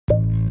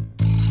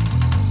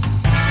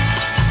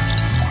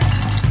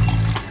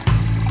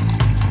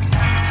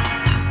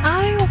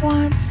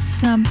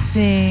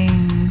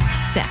something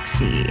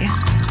sexy.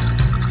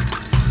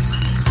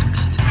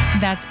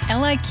 That's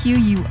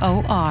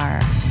Liquor.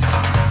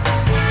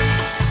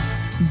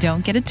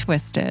 Don't get it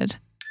twisted.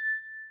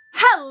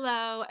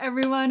 Hello,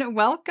 everyone.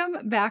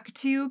 Welcome back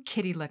to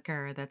Kitty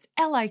Liquor. That's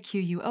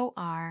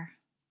Liquor.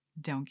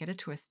 Don't get it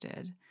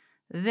twisted.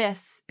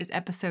 This is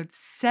episode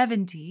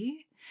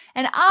 70,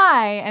 and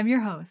I am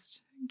your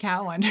host,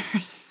 Kat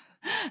Wonders,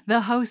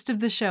 the host of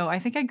the show. I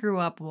think I grew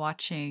up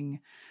watching,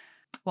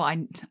 well,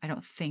 I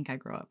don't think I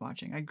grew up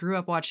watching. I grew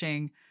up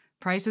watching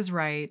Price is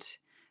Right,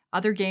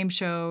 other game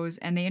shows,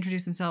 and they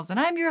introduce themselves, and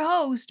I'm your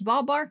host,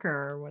 Bob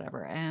Barker, or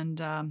whatever. And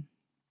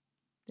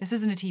this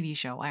isn't a TV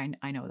show.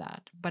 I know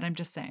that, but I'm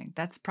just saying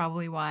that's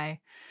probably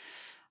why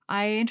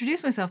I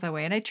introduce myself that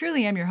way. And I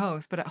truly am your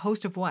host, but a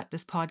host of what?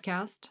 This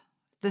podcast?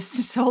 This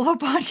solo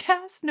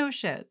podcast? No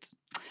shit.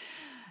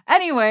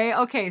 Anyway,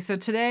 okay, so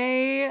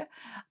today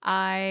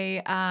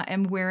I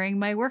am wearing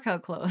my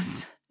workout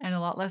clothes and a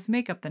lot less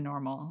makeup than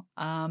normal.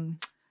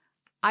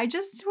 I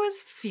just was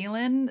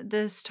feeling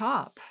this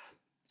top.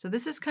 So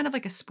this is kind of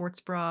like a sports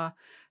bra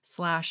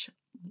slash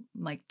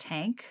like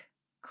tank,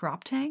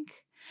 crop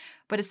tank,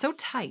 but it's so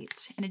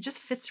tight and it just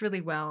fits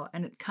really well.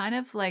 And it kind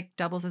of like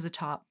doubles as a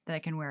top that I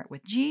can wear it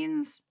with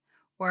jeans,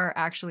 or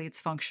actually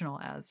it's functional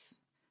as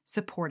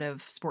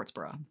supportive sports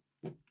bra.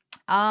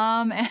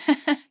 And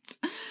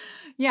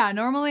yeah,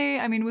 normally,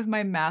 I mean, with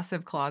my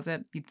massive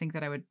closet, you'd think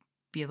that I would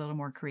be a little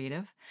more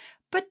creative,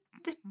 but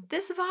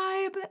this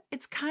vibe,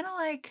 it's kind of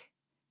like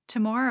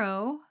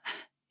tomorrow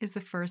is the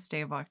first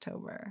day of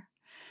October.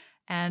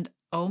 And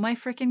oh my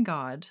freaking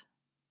God,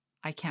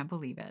 I can't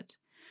believe it.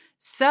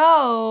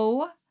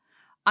 So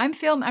I'm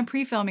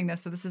pre-filming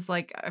this. So this is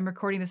like, I'm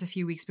recording this a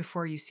few weeks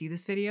before you see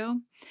this video.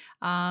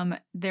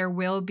 There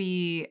will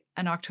be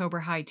an October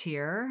high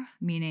tier,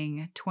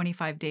 meaning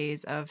 25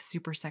 days of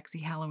super sexy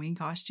Halloween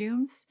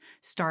costumes,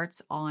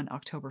 starts on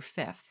October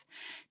 5th.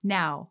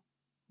 Now,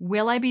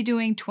 will I be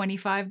doing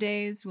 25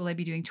 days? Will I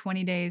be doing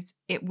 20 days?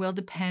 It will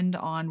depend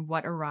on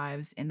what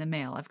arrives in the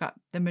mail. I've got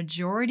the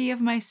majority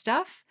of my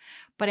stuff,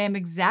 but I am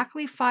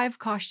exactly 5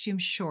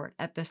 costumes short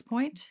at this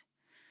point.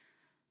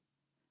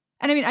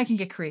 And I mean, I can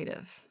get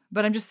creative,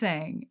 but I'm just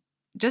saying,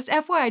 just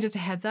FYI, just a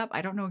heads up.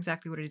 I don't know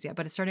exactly what it is yet,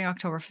 but it's starting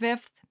October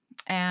 5th.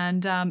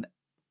 And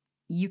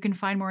you can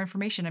find more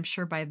information, I'm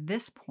sure, by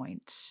this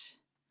point,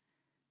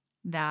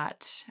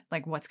 that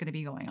like what's going to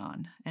be going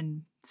on.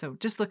 And so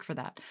just look for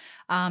that.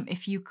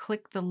 If you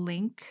click the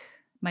link,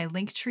 my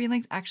Linktree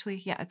link,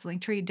 actually, yeah, it's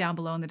Linktree down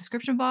below in the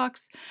description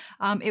box.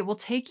 It will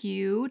take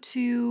you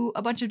to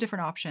a bunch of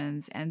different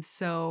options. And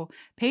so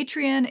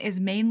Patreon is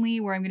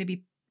mainly where I'm going to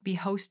be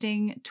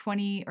hosting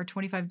 20 or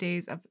 25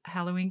 days of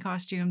Halloween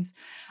costumes.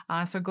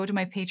 So go to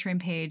my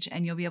Patreon page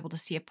and you'll be able to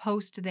see a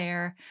post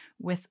there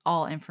with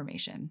all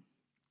information.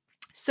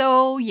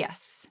 So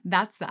yes,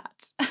 that's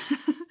that.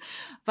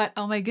 But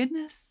oh my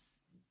goodness,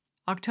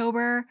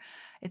 October,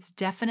 it's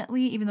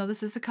definitely, even though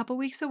this is a couple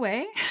weeks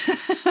away,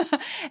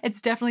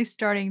 it's definitely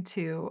starting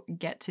to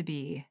get to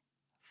be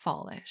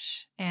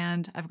fallish.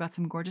 And I've got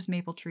some gorgeous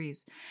maple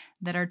trees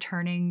that are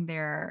turning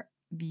their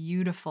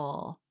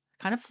beautiful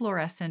kind of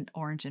fluorescent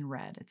orange and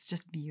red. It's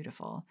just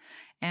beautiful.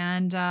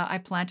 And I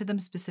planted them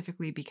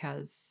specifically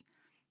because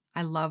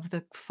I love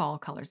the fall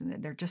colors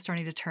and they're just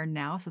starting to turn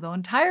now. So the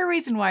entire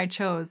reason why I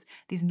chose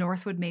these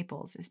Northwood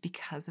maples is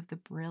because of the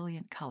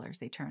brilliant colors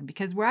they turn.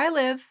 Because where I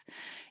live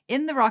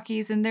in the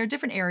Rockies, and there are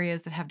different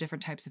areas that have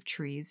different types of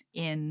trees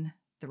in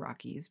the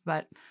Rockies,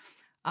 but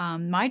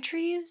my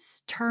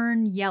trees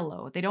turn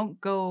yellow. They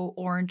don't go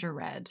orange or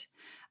red.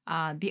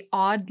 The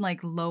odd,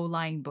 like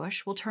low-lying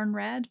bush will turn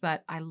red,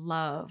 but I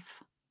love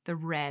the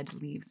red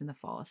leaves in the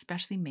fall,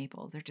 especially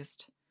maple. They're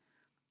just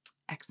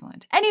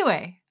excellent.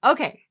 Anyway,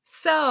 okay,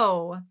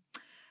 so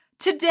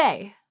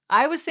today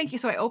I was thinking,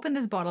 so I opened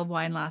this bottle of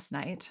wine last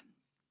night.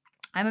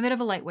 I'm a bit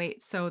of a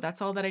lightweight, so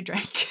that's all that I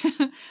drank.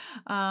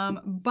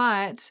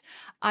 But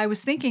I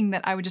was thinking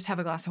that I would just have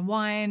a glass of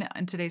wine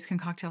in today's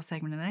Concocktail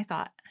segment, and then I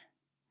thought,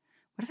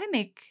 what if I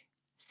make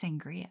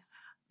sangria?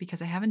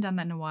 Because I haven't done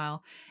that in a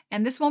while.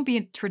 And this won't be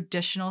a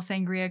traditional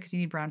sangria because you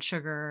need brown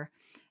sugar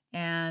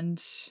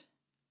and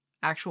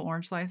actual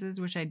orange slices,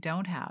 which I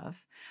don't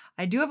have.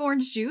 I do have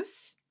orange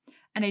juice,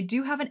 and I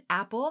do have an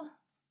apple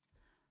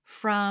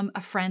from a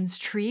friend's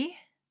tree.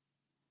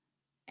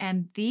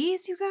 And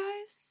these, you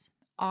guys,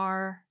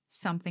 are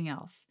something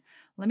else.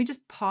 Let me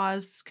just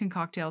pause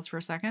Concocktails for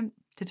a second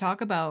to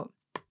talk about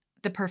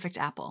the perfect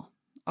apple.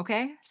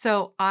 Okay?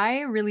 So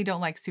I really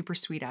don't like super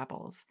sweet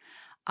apples.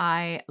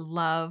 I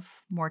love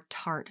more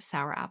tart,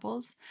 sour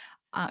apples.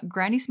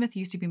 Granny Smith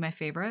used to be my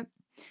favorite.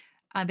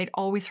 They'd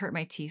always hurt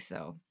my teeth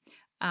though.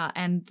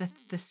 And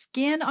the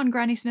skin on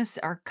Granny Smiths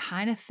are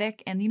kind of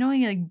thick. And you know,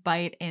 when you like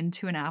bite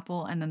into an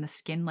apple and then the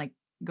skin like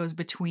goes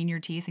between your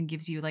teeth and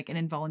gives you like an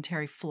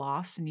involuntary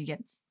floss and you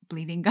get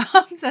bleeding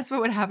gums. That's what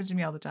would happen to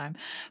me all the time.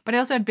 But I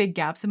also had big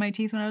gaps in my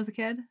teeth when I was a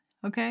kid.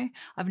 Okay.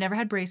 I've never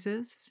had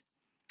braces.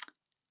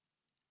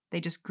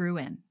 They just grew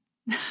in.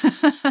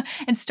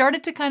 and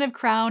started to kind of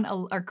crowd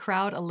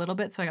a little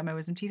bit. So I got my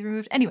wisdom teeth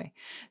removed. Anyway,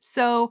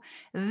 so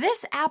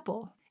this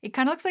apple, it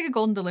kind of looks like a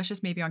Golden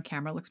Delicious, maybe on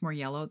camera. It looks more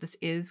yellow. This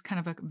is kind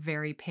of a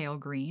very pale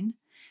green.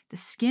 The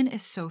skin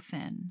is so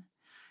thin.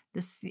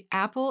 The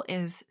apple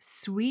is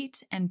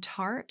sweet and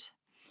tart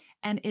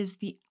and is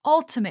the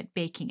ultimate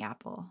baking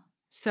apple.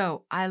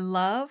 So I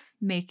love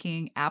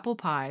making apple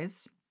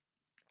pies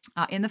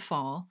in the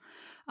fall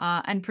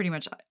and pretty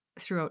much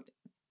throughout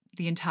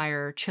the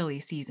entire chili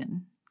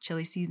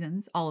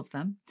seasons, all of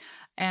them.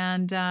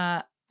 And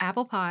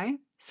apple pie.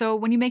 So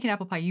when you make an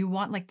apple pie, you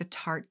want like the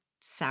tart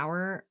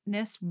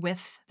sourness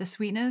with the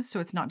sweetness. So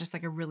it's not just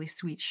like a really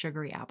sweet,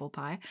 sugary apple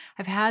pie.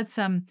 I've had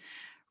some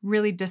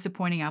really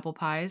disappointing apple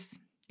pies.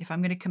 If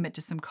I'm going to commit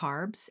to some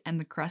carbs and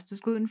the crust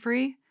is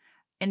gluten-free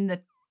and the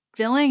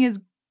filling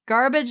is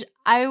garbage,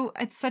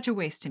 it's such a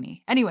waste to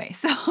me. Anyway,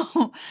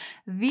 so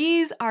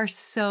these are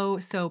so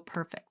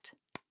perfect.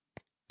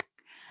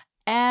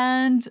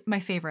 And my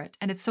favorite,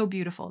 and it's so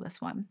beautiful,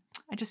 this one.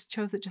 I just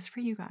chose it just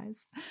for you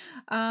guys.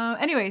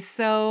 Anyway,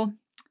 so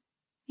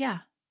yeah,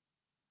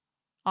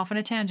 off on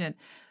a tangent.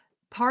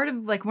 Part of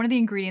like one of the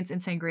ingredients in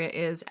sangria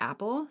is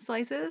apple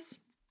slices,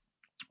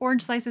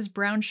 orange slices,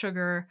 brown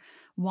sugar,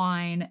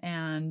 wine,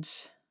 and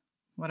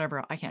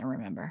whatever. I can't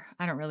remember.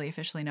 I don't really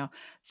officially know.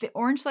 The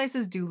orange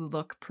slices do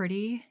look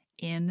pretty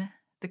in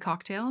the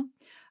cocktail,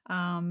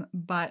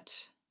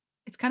 but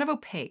it's kind of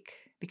opaque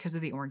because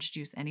of the orange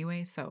juice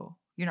anyway. So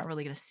you're not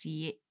really going to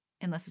see it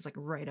unless it's like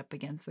right up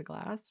against the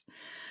glass.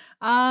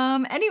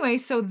 Anyway,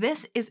 so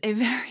this is a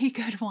very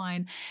good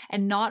wine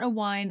and not a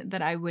wine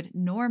that I would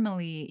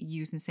normally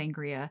use in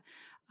sangria.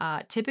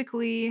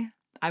 Typically,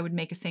 I would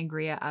make a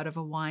sangria out of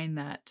a wine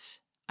that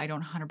I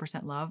don't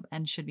 100% love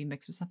and should be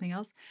mixed with something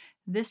else.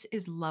 This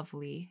is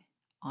lovely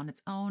on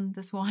its own,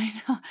 this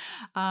wine.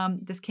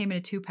 This came in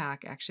a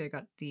 2-pack. Actually, I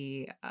got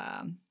the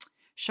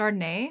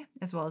Chardonnay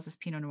as well as this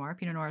Pinot Noir.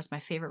 Pinot Noir is my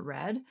favorite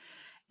red.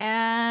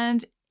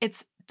 And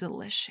it's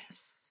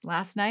delicious.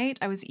 Last night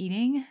I was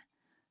eating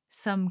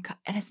and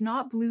it's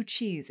not blue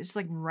cheese. It's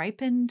like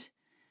ripened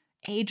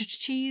aged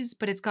cheese,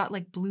 but it's got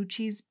like blue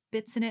cheese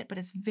bits in it, but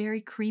it's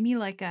very creamy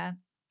like a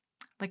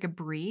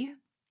brie.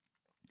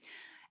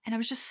 And I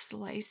was just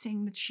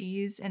slicing the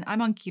cheese, and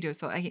I'm on keto,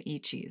 so I can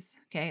eat cheese.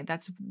 Okay.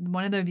 That's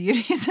one of the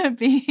beauties of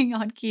being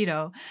on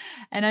keto.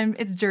 And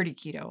it's dirty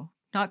keto,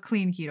 not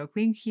clean keto.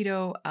 Clean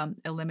keto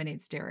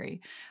eliminates dairy,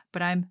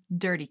 but I'm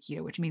dirty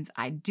keto, which means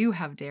I do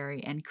have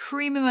dairy and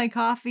cream in my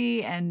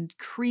coffee and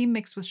cream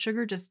mixed with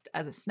sugar just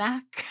as a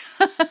snack.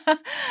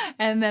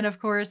 And then of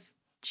course,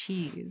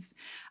 cheese.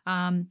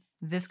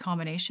 This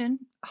combination,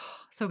 oh,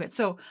 so good.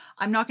 So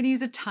I'm not going to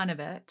use a ton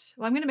of it.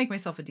 Well, I'm going to make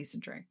myself a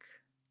decent drink,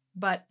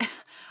 but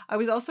I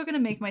was also going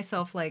to make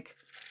myself like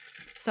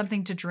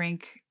something to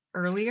drink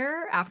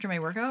earlier after my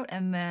workout.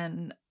 And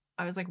then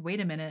I was like,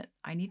 wait a minute,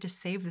 I need to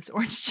save this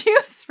orange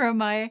juice from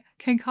my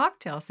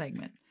concocktail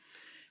segment.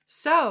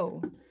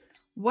 So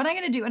what I'm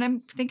going to do, and I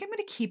think I'm going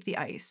to keep the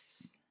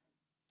ice.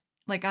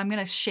 Like I'm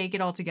going to shake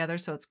it all together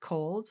so it's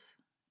cold,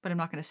 but I'm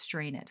not going to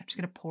strain it. I'm just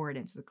going to pour it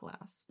into the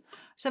glass.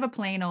 Just have a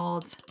plain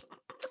old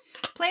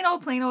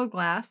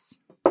glass.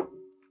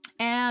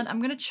 And I'm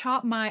going to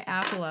chop my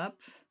apple up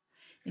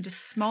into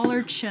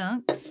smaller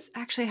chunks.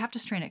 Actually, I have to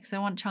strain it because I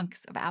want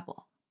chunks of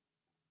apple.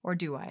 Or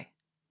do I?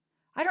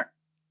 I don't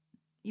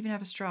even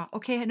have a straw.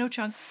 Okay, no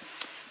chunks.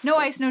 No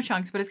ice, no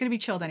chunks, but it's going to be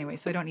chilled anyway,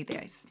 so I don't need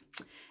the ice.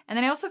 And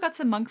then I also got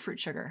some monk fruit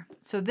sugar.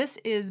 So this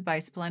is by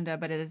Splenda,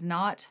 but it is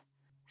not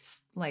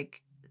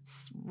like,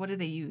 what do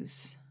they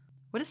use?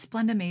 What is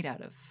Splenda made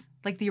out of?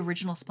 Like the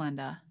original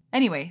Splenda.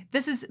 Anyway,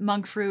 this is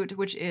monk fruit,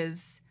 which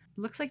is,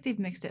 looks like they've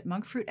mixed it.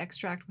 Monk fruit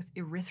extract with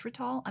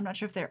erythritol. I'm not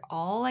sure if they're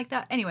all like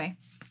that. Anyway,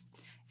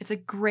 it's a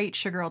great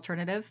sugar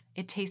alternative.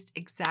 It tastes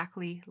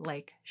exactly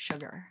like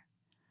sugar.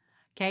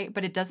 Okay,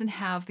 but it doesn't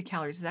have the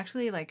calories. It's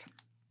actually like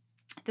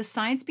the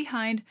science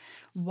behind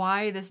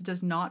why this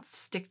does not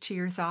stick to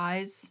your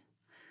thighs.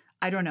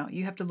 I don't know.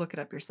 You have to look it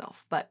up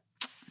yourself, but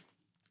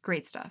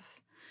great stuff.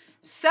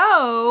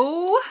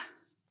 So,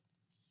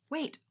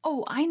 wait.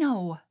 Oh, I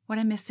know what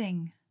I'm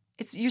missing.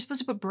 You're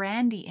supposed to put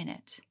brandy in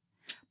it,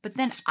 but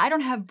then I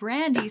don't have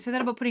brandy, so I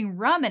thought about putting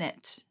rum in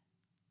it.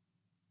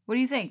 What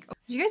do you think? Would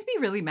you guys be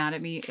really mad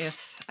at me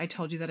if I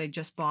told you that I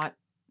just bought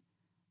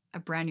a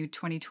brand new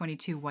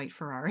 2022 white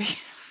Ferrari?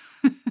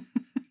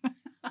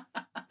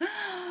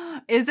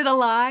 Is it a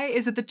lie?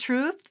 Is it the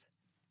truth?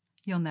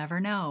 You'll never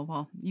know.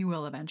 Well, you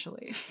will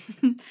eventually.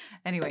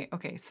 Anyway,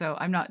 okay, so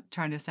I'm not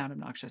trying to sound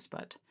obnoxious,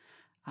 but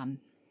that's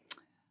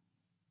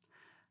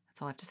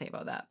all I have to say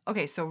about that.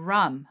 Okay, so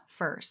rum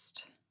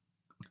first.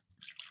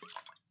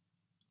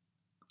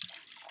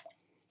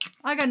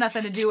 I got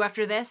nothing to do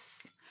after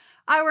this.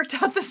 I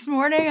worked out this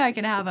morning. I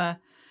can have a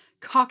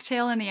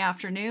cocktail in the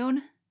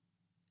afternoon.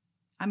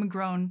 I'm a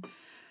grown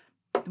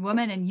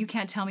woman and you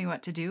can't tell me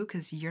what to do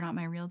because you're not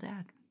my real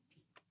dad.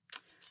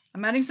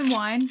 I'm adding some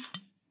wine.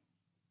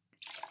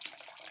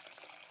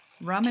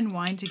 Rum and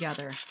wine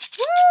together.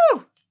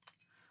 Woo!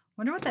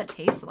 Wonder what that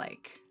tastes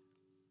like.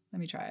 Let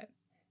me try it.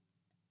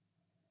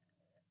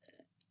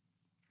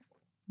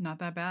 Not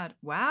that bad.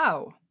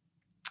 Wow.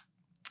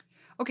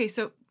 Okay,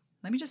 so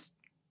let me just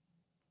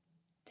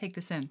take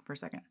this in for a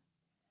second.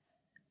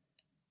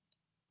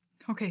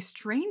 Okay,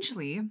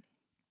 strangely,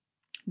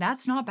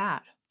 that's not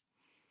bad.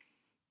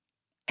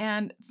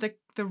 And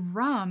the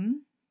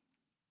rum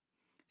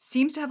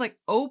seems to have like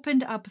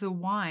opened up the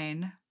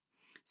wine.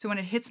 So when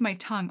it hits my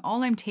tongue,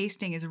 all I'm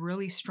tasting is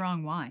really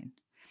strong wine.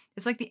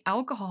 It's like the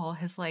alcohol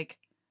has like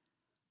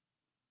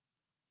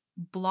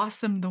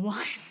blossomed the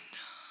wine.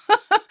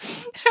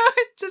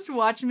 Just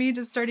watch me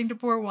just starting to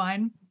pour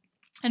wine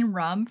and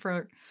rum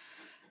for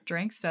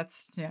drinks.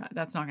 That's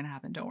not gonna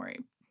happen. Don't worry.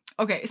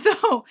 Okay,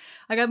 so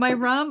I got my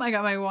rum, I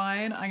got my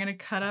wine. I'm gonna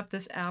cut up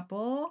this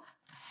apple.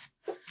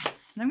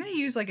 And I'm gonna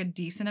use like a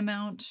decent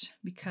amount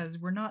because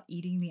we're not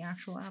eating the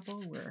actual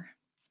apple. We're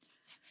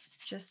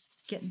just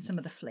getting some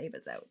of the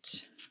flavors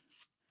out.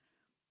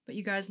 But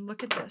you guys,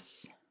 look at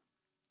this.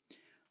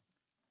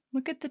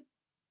 Look at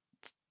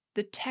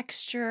the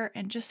texture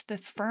and just the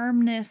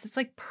firmness. It's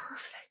like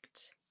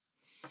perfect.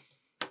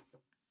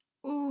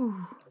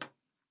 Ooh.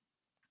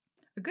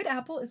 A good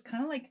apple is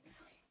kind of like,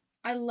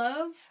 I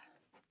love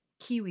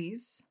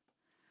kiwis.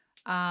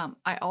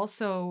 I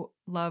also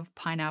love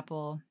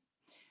pineapple.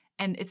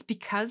 And it's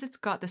because it's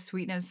got the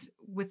sweetness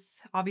with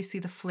obviously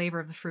the flavor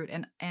of the fruit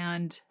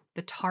and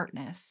the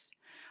tartness.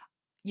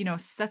 You know,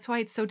 that's why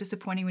it's so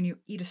disappointing when you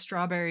eat a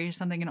strawberry or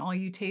something and all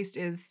you taste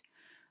is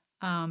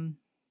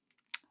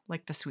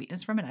like the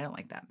sweetness from it. I don't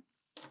like that.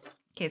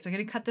 Okay, so I'm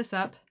going to cut this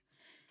up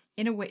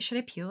in a way. Should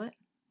I peel it?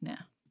 No.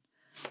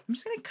 I'm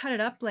just going to cut it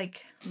up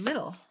like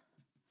little.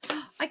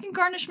 I can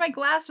garnish my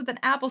glass with an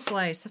apple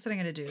slice. That's what I'm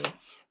going to do.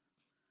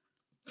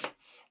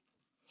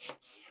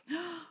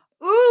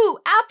 Ooh,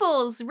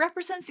 apples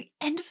represents the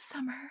end of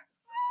summer.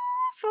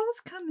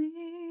 Fall's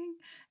coming,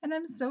 and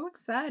I'm so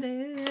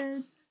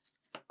excited.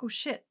 Oh,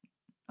 shit.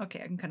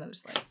 Okay, I can cut another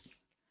slice.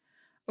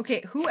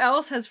 Okay, who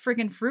else has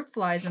friggin' fruit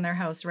flies in their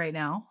house right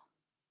now?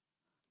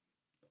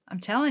 I'm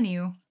telling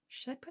you.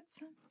 Should I put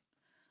some?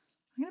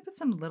 I'm going to put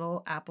some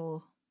little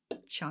apple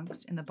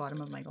chunks in the bottom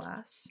of my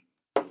glass.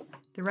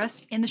 The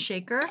rest in the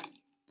shaker.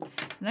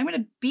 And I'm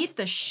going to beat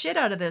the shit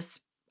out of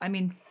this. I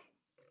mean,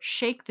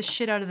 shake the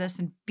shit out of this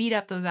and beat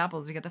up those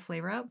apples to get the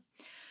flavor out.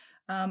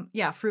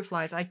 Yeah, fruit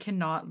flies. I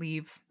cannot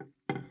leave,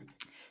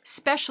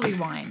 especially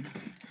wine.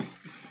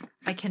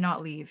 I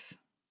cannot leave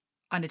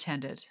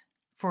unattended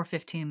for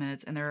 15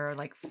 minutes and there are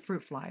like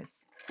fruit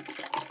flies.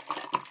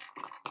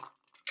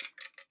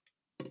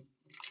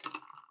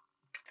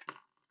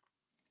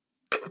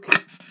 Okay.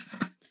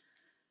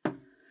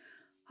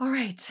 All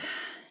right.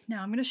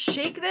 Now I'm going to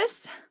shake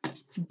this,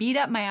 beat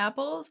up my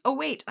apples. Oh,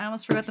 wait, I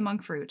almost forgot the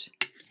monk fruit.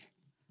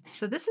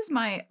 So this is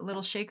my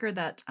little shaker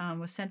that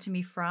was sent to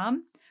me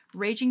from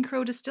Raging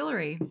Crow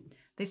Distillery.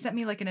 They sent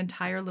me like an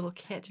entire little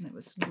kit and it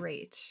was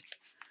great.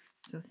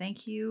 So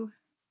thank you,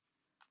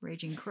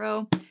 Raging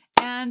Crow.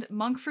 And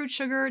monk fruit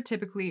sugar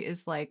typically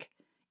is like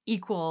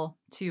equal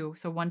to,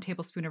 so 1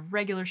 tablespoon of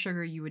regular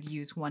sugar, you would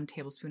use 1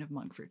 tablespoon of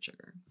monk fruit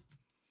sugar.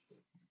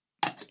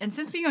 And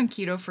since being on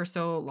keto for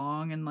so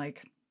long and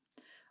like,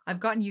 I've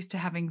gotten used to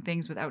having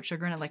things without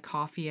sugar in it, like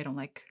coffee. I don't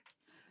like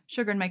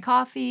sugar in my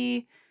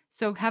coffee.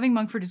 So having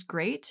monk fruit is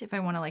great if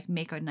I want to like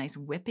make a nice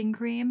whipping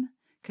cream,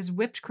 because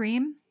whipped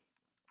cream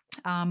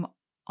on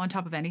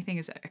top of anything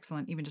is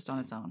excellent, even just on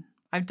its own.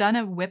 I've done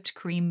a whipped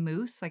cream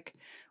mousse like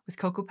with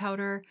cocoa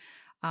powder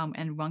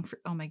and monk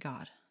fruit. Oh my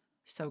God,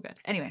 so good.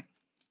 Anyway,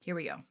 here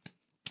we go.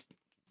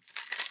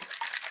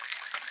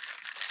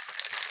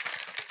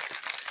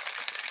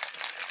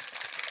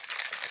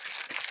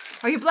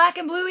 Are you black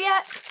and blue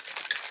yet?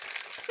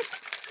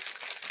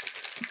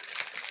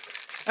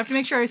 I have to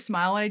make sure I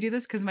smile when I do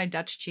this because my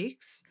Dutch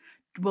cheeks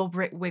will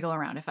wiggle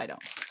around if I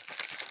don't.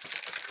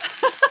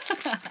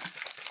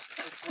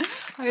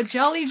 I got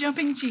jolly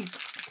jumping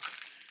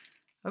cheeks.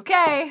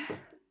 Okay.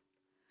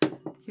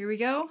 Here we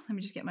go. Let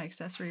me just get my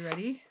accessory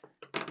ready.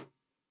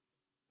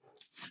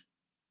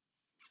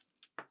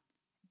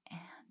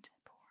 And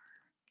pour.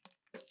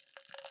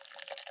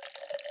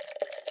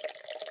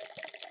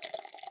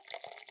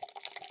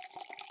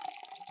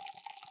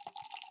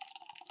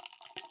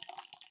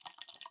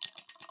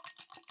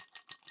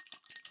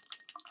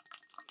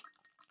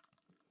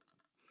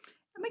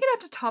 Am I gonna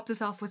have to top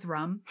this off with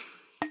rum?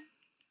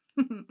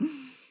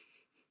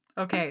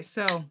 Okay,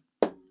 so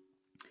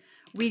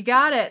we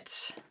got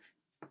it.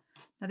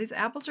 Now these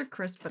apples are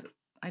crisp, but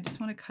I just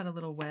want to cut a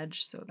little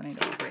wedge so that I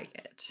don't break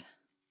it.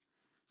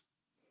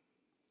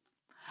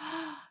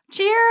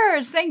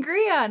 Cheers!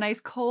 Sangria!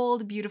 Nice,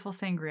 cold, beautiful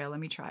sangria. Let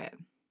me try it.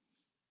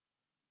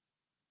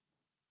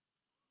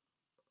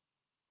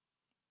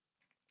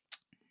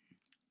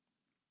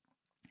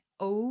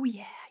 Oh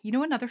yeah. You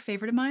know another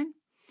favorite of mine?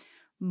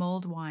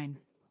 Mulled wine.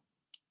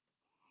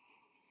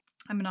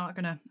 I'm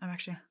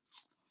actually...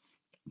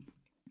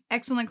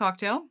 Excellent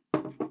cocktail.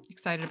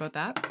 Excited about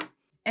that.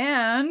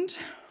 And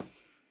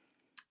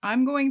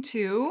I'm going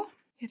to...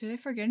 Yeah, did I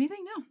forget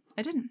anything? No,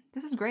 I didn't.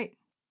 This is great.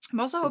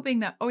 I'm also hoping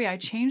that... Oh yeah, I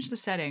changed the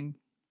setting.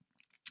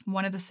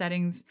 One of the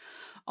settings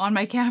on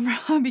my camera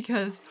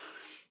because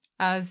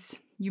as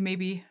you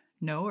maybe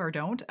know or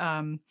don't,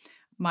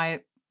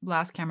 my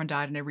last camera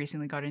died and I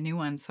recently got a new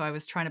one. So I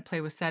was trying to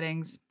play with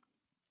settings.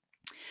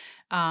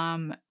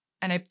 And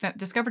I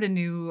discovered a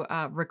new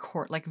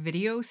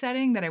video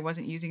setting that I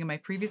wasn't using in my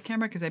previous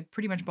camera because I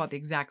pretty much bought the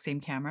exact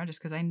same camera just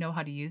because I know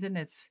how to use it and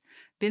it's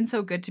been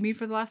so good to me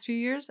for the last few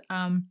years.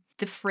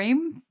 The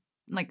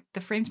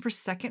frames per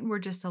second were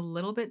just a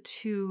little bit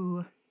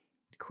too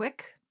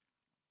quick.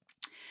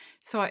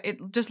 So it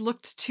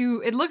looked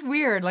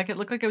weird. Like it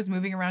looked like I was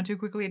moving around too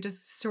quickly. It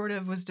just sort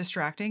of was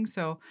distracting.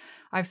 So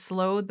I've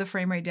slowed the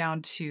frame rate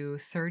down to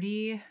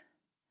 30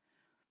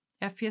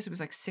 FPS. It was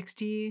like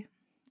 60.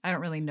 I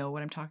don't really know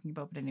what I'm talking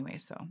about, but anyway,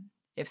 so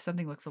if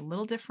something looks a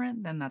little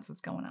different, then that's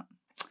what's going on.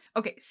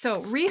 Okay,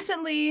 so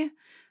recently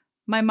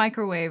my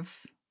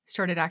microwave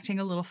started acting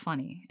a little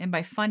funny. And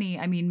by funny,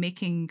 I mean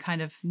making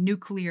kind of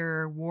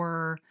nuclear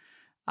war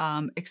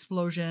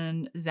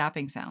explosion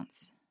zapping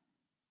sounds.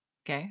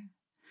 Okay.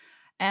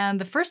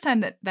 And the first time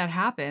that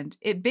happened,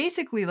 it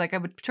basically, like I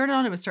would turn it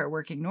on, it would start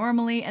working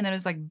normally. And then it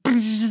was like,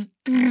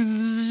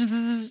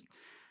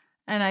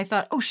 and I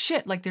thought, oh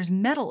shit, like there's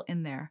metal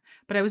in there.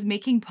 But I was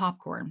making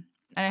popcorn.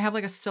 And I have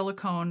like a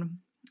silicone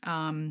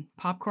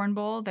popcorn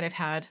bowl that I've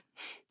had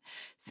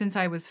since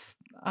I was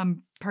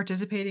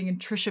participating in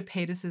Trisha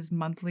Paytas's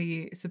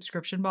monthly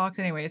subscription box.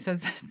 Anyway, it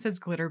says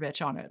Glitter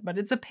Bitch on it. But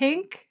it's a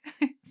pink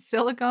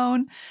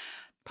silicone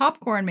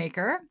popcorn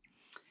maker.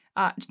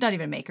 Not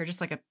even a maker,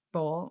 just like a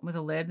bowl with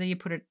a lid. Then you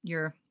put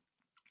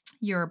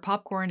your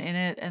popcorn in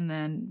it, and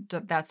then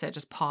that's it.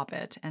 Just pop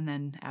it, and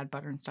then add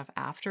butter and stuff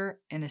after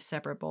in a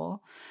separate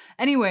bowl.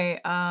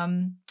 Anyway,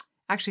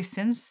 actually,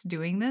 since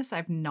doing this,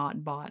 I've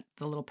not bought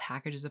the little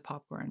packages of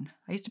popcorn.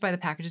 I used to buy the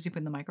packages you put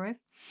in the microwave.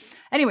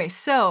 Anyway,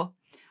 so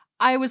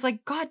I was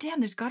like, God damn,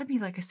 there's got to be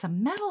like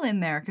some metal in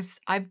there because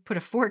I've put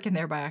a fork in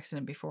there by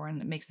accident before,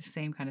 and it makes the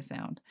same kind of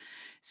sound.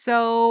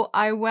 So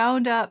I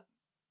wound up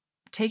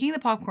taking the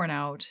popcorn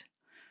out,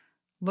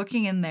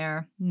 looking in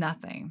there,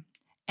 nothing.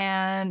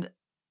 And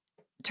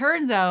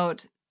turns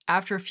out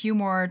after a few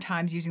more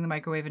times using the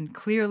microwave and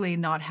clearly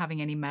not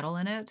having any metal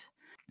in it,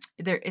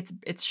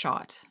 it's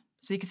shot.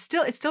 So it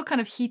still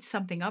kind of heats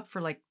something up for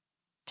like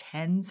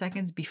 10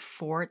 seconds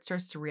before it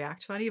starts to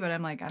react funny, but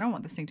I'm like, I don't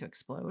want this thing to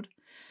explode.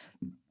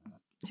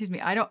 Excuse me.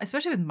 I don't,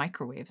 especially with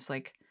microwaves,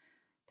 like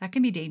that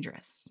can be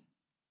dangerous.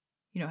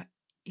 You know,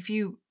 if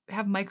you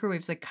have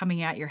microwaves like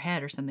coming at your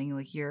head or something,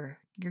 like you're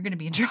going to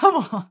be in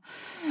trouble.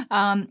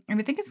 And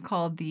I think it's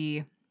called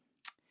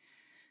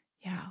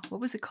what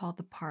was it called?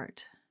 The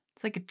part.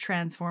 It's like a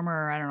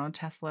transformer, or I don't know,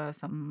 Tesla,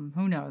 something,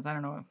 who knows? I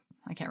don't know.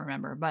 I can't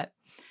remember. But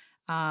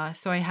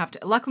so I have to,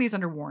 luckily it's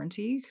under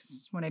warranty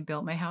because when I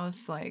built my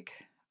house, like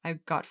I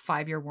got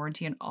 5-year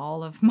warranty on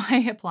all of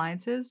my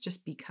appliances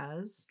just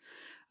because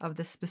of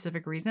this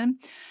specific reason.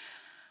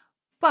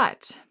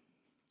 But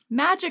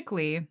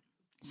magically,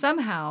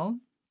 somehow,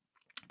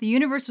 the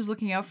universe was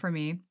looking out for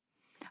me.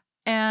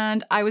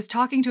 And I was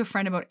talking to a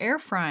friend about air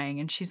frying,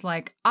 and she's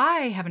like,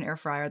 I have an air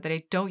fryer that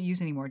I don't use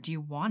anymore. Do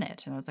you want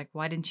it? And I was like,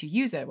 why didn't you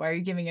use it? Why are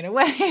you giving it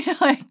away?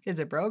 Like, is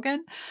it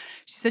broken?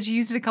 She said she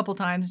used it a couple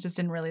times, just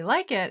didn't really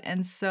like it.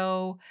 And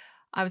so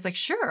I was like,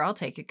 sure, I'll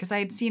take it. Because I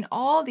had seen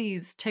all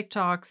these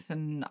TikToks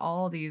and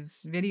all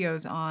these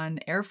videos on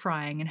air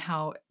frying and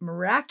how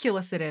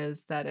miraculous it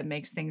is that it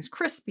makes things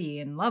crispy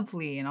and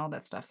lovely and all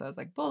that stuff. So I was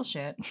like,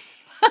 bullshit.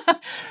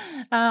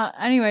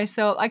 Anyway,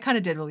 so I kind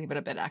of did believe it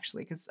a bit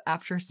actually, because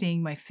after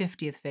seeing my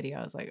 50th video,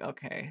 I was like,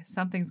 okay,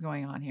 something's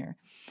going on here.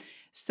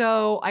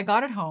 So I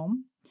got it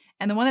home,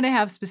 and the one that I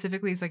have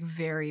specifically is like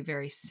very,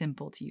 very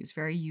simple to use,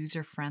 very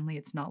user friendly.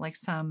 It's not like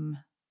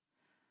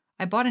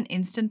I bought an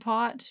Instant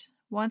Pot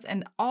once,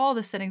 and all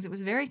the settings, it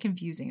was very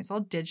confusing. It's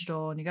all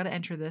digital, and you got to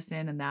enter this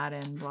in and that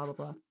in, blah, blah,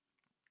 blah.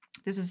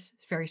 This is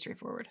very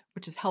straightforward,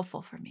 which is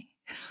helpful for me.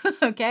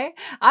 Okay?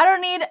 I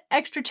don't need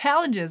extra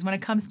challenges when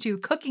it comes to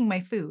cooking my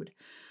food.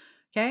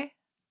 Okay?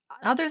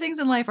 Other things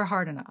in life are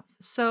hard enough.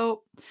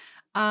 So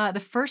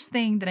the first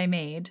thing that I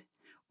made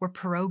were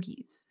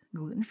pierogies,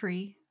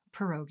 gluten-free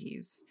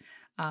pierogies,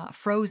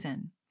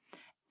 frozen.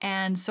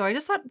 And so I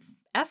just thought,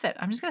 F it.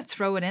 I'm just going to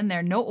throw it in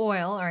there. No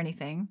oil or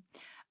anything.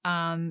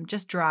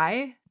 Just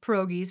dry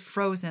pierogies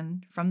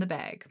frozen from the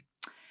bag.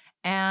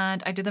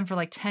 And I did them for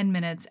like 10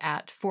 minutes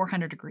at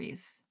 400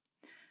 degrees.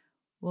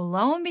 Well,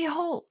 lo and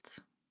behold,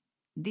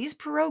 these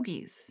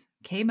pierogies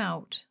came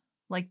out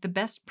like the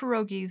best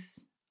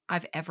pierogies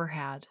I've ever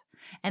had.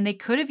 And they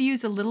could have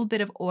used a little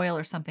bit of oil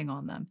or something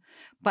on them.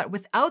 But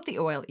without the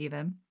oil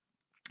even,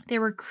 they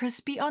were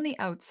crispy on the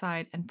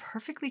outside and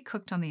perfectly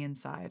cooked on the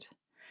inside.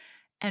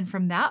 And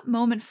from that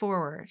moment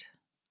forward,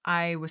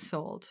 I was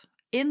sold,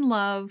 in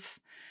love.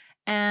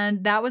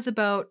 And that was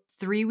about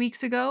 3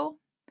 weeks ago.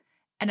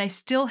 And I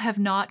still have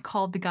not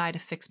called the guy to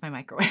fix my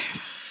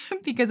microwave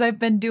because I've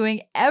been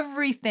doing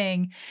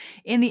everything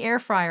in the air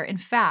fryer. In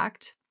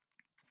fact,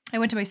 I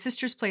went to my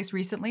sister's place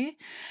recently,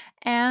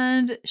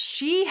 and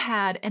she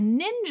had a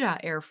Ninja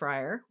air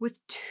fryer with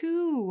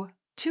two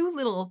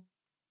little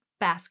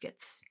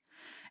baskets.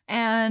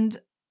 And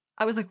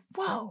I was like,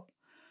 whoa,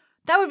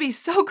 that would be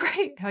so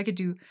great. I could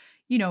do,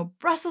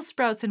 Brussels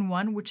sprouts in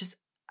one, which is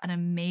an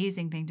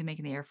amazing thing to make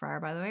in the air fryer,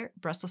 by the way.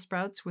 Brussels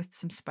sprouts with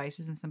some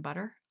spices and some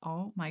butter.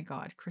 Oh my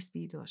God,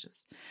 crispy,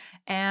 delicious.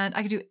 And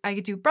I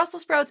could do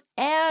Brussels sprouts,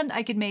 and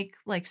I could make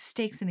like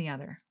steaks in the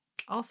other.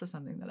 Also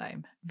something that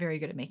I'm very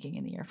good at making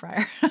in the air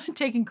fryer.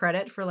 Taking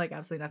credit for like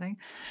absolutely nothing.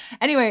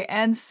 Anyway,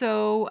 and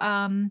so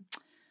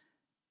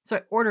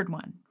I ordered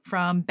one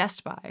from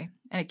Best Buy,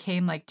 and it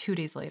came like 2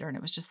 days later, and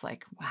it was just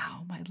like,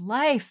 wow, my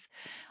life.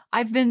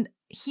 I've been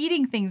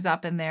heating things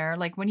up in there.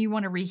 Like when you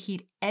want to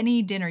reheat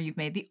any dinner you've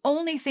made, the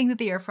only thing that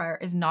the air fryer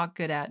is not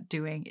good at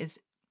doing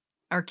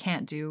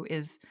can't do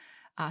is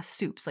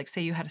soups. Like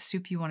say you had a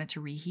soup you wanted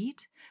to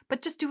reheat,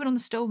 but just do it on the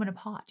stove in a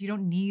pot. You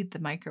don't need the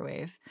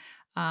microwave.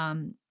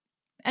 And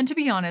to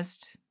be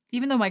honest,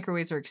 even though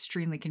microwaves are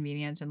extremely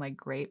convenient and like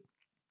great,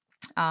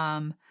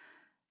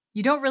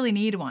 you don't really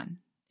need one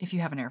if you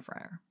have an air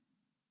fryer,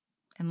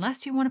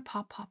 unless you want to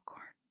pop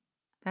popcorn.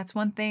 That's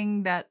one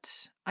thing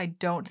that I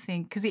don't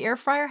think, because the air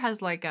fryer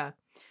has like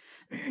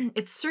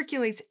it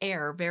circulates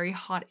air, very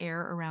hot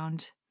air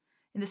around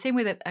in the same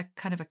way that a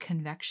kind of a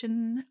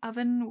convection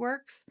oven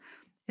works.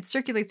 It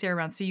circulates air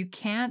around, so you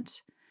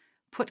can't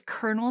put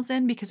kernels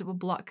in because it will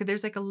block.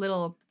 There's like a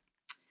little,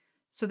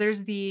 so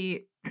there's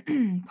the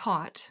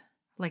pot,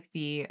 like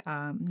the,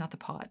 not the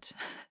pot,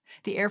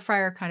 the air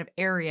fryer kind of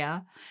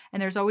area.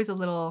 And there's always a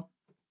little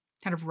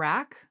kind of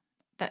rack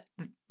that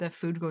the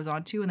food goes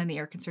onto, and then the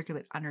air can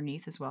circulate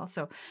underneath as well.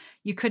 So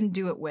you couldn't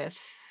do it with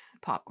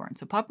popcorn.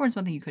 So popcorn's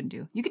one thing you couldn't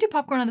do. You could do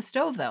popcorn on the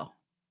stove though.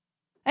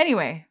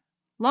 Anyway,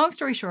 long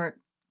story short,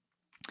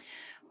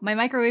 my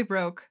microwave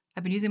broke.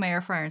 I've been using my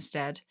air fryer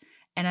instead,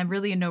 and I'm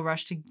really in no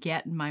rush to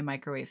get my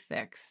microwave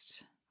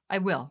fixed. I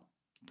will,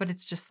 but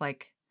it's just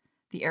like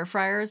the air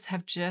fryers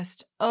have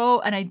just,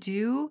 and I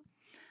do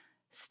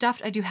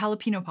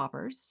jalapeno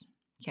poppers,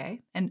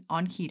 okay? And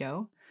on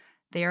keto,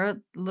 they are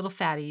a little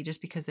fatty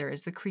just because there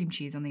is the cream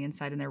cheese on the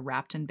inside and they're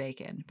wrapped in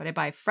bacon. But I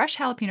buy fresh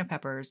jalapeno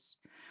peppers.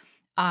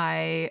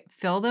 I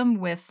fill them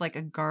with like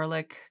a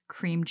garlic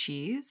cream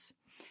cheese,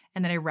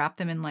 and then I wrap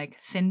them in like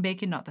thin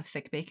bacon, not the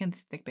thick bacon. The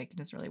thick bacon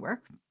doesn't really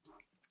work.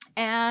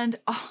 And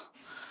oh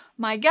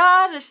my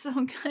God, they're so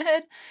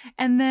good.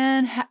 And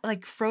then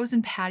like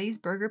frozen patties,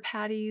 burger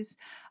patties.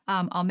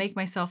 I'll make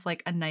myself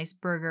like a nice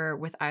burger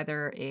with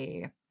either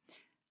a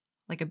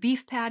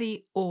beef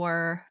patty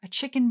or a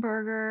chicken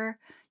burger.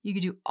 You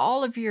could do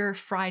all of your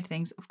fried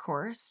things, of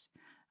course.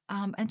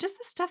 And just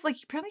the stuff, like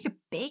apparently you could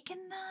bake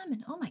in them,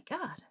 and oh my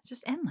God, it's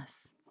just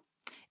endless.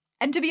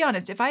 And to be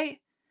honest, if I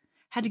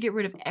had to get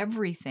rid of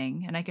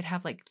everything and I could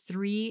have like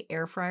 3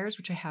 air fryers,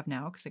 which I have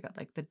now because I got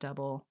like the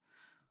double,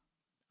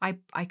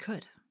 I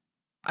could.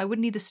 I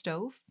wouldn't need the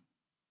stove.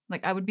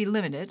 Like I would be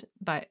limited,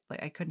 but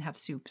like I couldn't have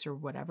soups or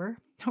whatever,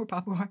 or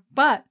popcorn,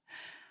 but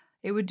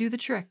it would do the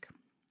trick.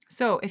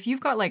 So if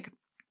you've got like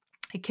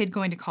a kid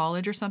going to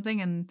college or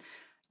something, and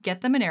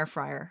get them an air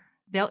fryer.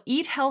 They'll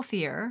eat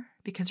healthier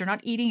because they're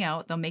not eating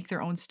out. They'll make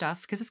their own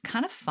stuff because it's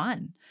kind of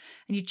fun.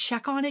 And you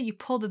check on it, you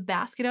pull the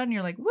basket out and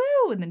you're like,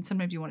 woo! And then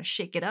sometimes you want to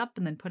shake it up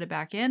and then put it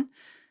back in.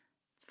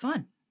 It's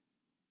fun.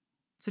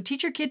 So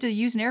teach your kid to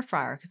use an air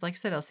fryer because like I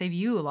said, it'll save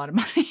you a lot of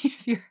money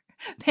if you're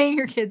paying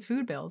your kids'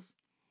 food bills.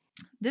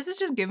 This is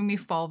just giving me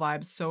fall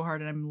vibes so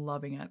hard and I'm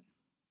loving it.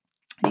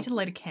 I need to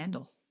light a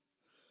candle.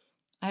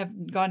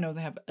 God knows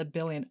I have a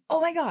billion.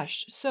 Oh my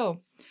gosh. So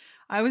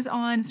I was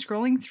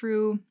scrolling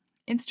through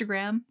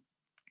Instagram,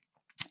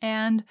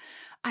 and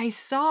I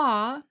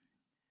saw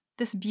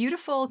this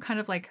beautiful kind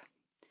of like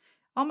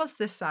almost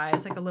this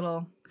size, like a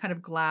little kind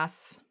of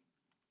glass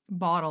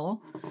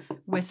bottle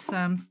with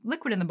some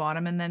liquid in the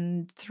bottom, and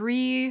then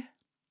 3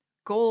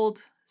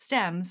 gold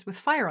stems with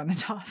fire on the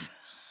top.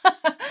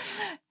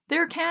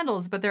 They're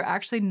candles, but they're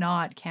actually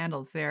not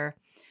candles. They're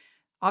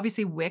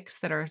obviously wicks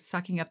that are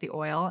sucking up the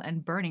oil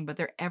and burning, but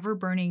they're ever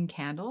burning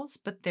candles,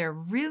 but they're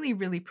really,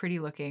 really pretty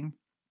looking.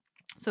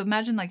 So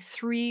imagine like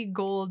 3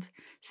 gold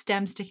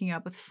stems sticking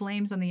up with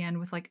flames on the end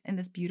with like in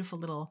this beautiful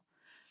little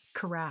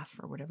carafe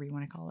or whatever you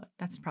want to call it.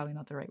 That's probably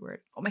not the right word.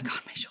 Oh my God,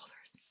 my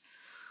shoulders.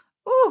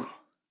 Ooh,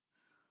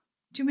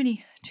 too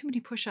many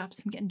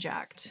push-ups. I'm getting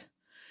jacked.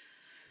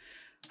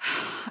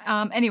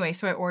 Anyway,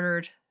 so I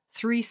ordered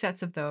 3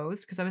 sets of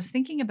those because I was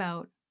thinking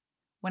about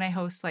when I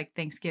host like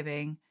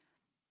Thanksgiving,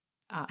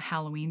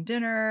 Halloween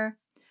dinner,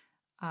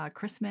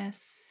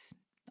 Christmas,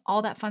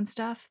 all that fun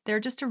stuff.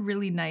 They're just a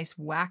really nice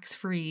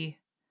wax-free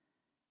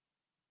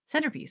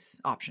centerpiece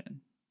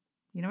option.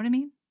 You know what I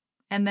mean?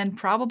 And then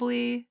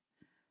probably,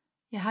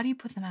 how do you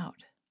put them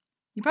out?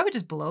 You probably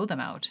just blow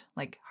them out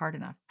like hard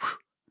enough.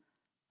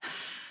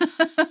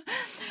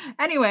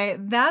 Anyway,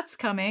 that's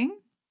coming.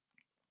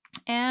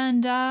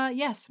 And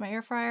yes, my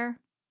air fryer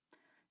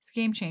is a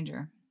game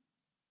changer.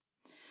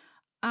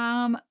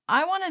 I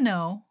want to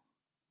know,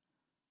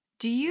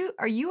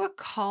 are you a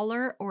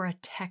caller or a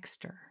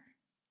texter?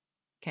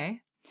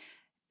 Okay.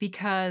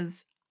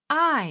 Because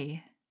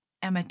I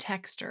am a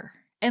texter.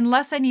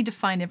 Unless I need to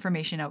find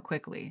information out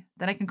quickly,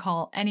 then I can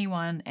call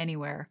anyone,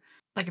 anywhere.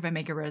 like if I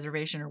make a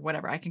reservation or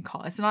whatever, I can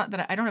call. It's not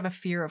that I don't have a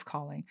fear of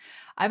calling.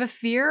 I have a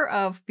fear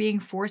of being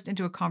forced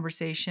into a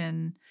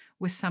conversation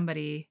with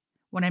somebody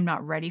when I'm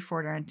not ready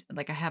for it, or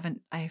like I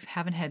haven't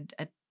had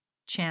a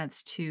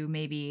chance to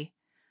maybe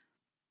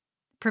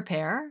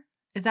prepare.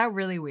 Is that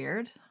really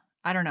weird?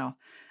 I don't know.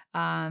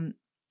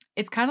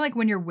 It's kind of like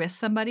when you're with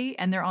somebody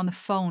and they're on the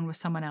phone with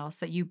someone else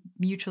that you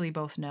mutually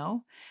both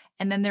know.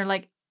 And then they're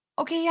like,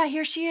 okay, yeah,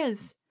 here she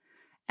is.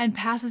 And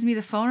passes me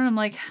the phone. And I'm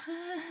like,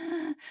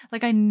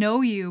 like I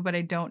know you, but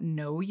I don't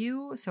know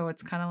you. So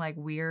it's kind of like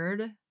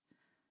weird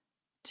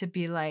to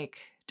be like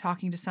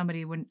talking to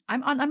somebody when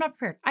I'm not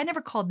prepared. I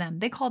never called them.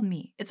 They called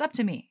me. It's up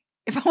to me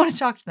if I want to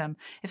talk to them.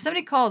 If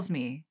somebody calls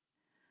me,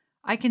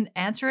 I can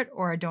answer it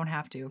or I don't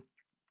have to.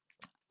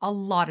 A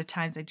lot of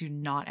times I do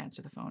not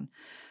answer the phone.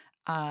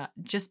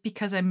 Just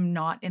because I'm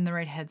not in the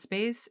right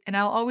headspace, and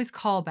I'll always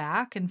call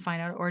back and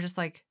find out, or just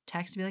like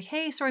text to be like,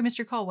 hey, sorry, I missed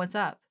your call. What's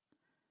up?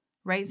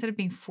 Right? Instead of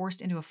being forced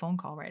into a phone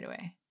call right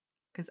away.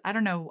 Because I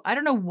don't know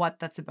what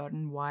that's about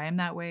and why I'm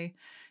that way.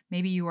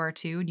 Maybe you are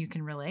too, and you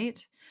can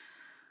relate.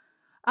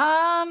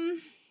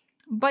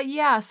 But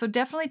yeah, so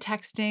definitely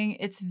texting.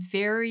 It's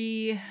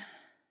very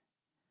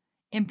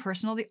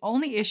impersonal. The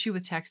only issue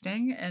with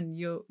texting, and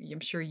I'm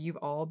sure you've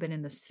all been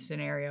in this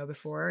scenario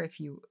before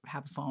if you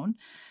have a phone,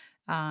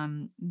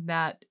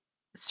 that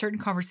certain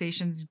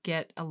conversations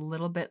get a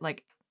little bit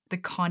like the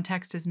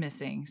context is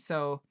missing.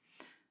 So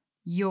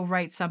you'll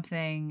write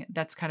something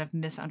that's kind of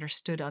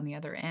misunderstood on the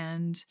other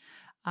end.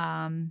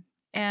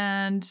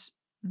 And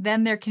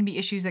then there can be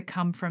issues that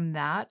come from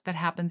that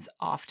happens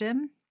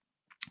often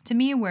to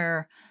me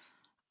where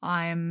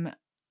I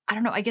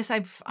don't know, I guess I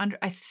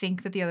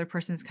think that the other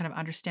person is kind of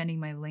understanding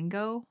my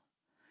lingo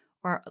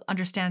or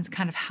understands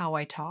kind of how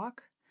I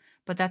talk.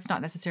 But that's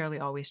not necessarily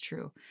always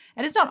true.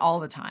 And it's not all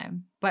the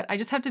time, but I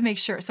just have to make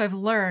sure. So I've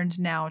learned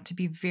now to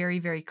be very,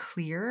 very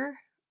clear,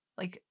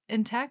 like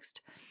in text,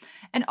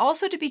 and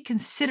also to be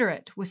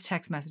considerate with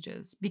text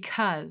messages,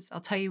 because I'll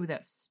tell you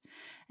this.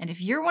 And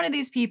if you're one of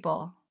these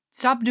people,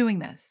 stop doing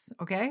this,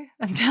 okay?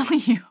 I'm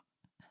telling you.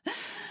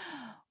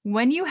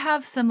 When you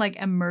have some like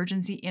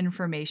emergency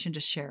information to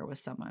share with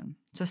someone.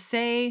 So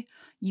say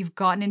you've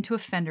gotten into a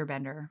fender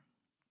bender,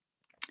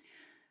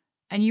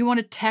 and you want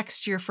to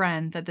text your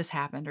friend that this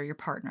happened or your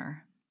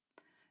partner,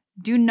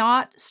 do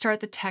not start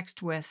the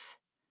text with,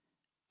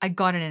 I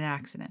got in an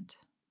accident.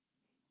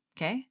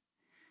 Okay?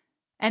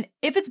 And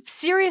if it's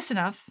serious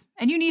enough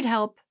and you need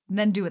help,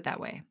 then do it that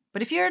way.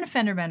 But if you're in a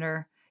fender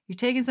bender, you're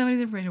taking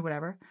somebody's information,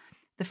 whatever,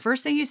 the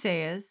first thing you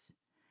say is,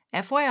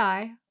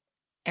 FYI,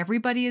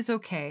 everybody is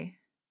okay,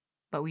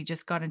 but we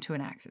just got into an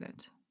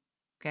accident.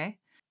 Okay?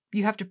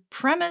 You have to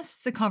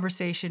premise the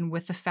conversation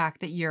with the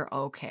fact that you're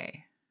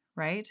okay,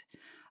 right?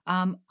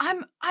 I'm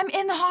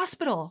in the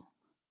hospital.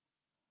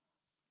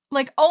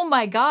 Like, oh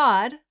my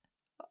God.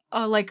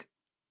 Like,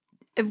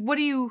 what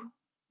are you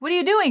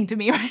doing to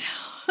me right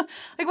now?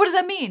 Like, what does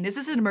that mean? Is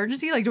this an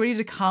emergency? Like, do I need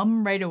to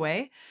come right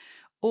away?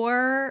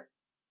 Or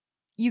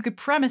you could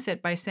premise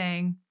it by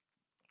saying,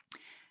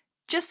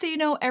 just so you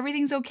know,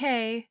 everything's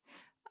okay.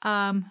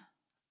 My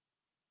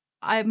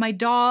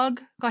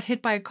dog got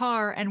hit by a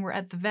car and we're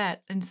at the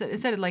vet. And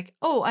instead of like,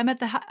 oh, I'm at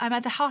the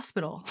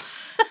hospital.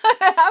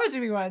 It happened to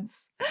me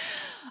once.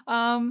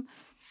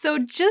 So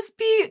just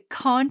be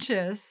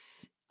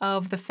conscious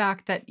of the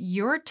fact that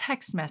your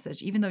text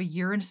message, even though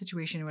you're in a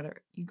situation or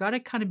whatever, you got to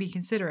kind of be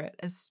considerate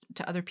as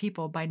to other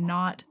people by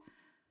not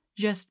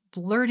just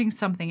blurting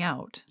something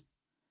out,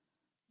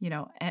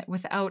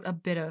 without a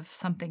bit of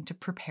something to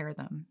prepare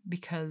them.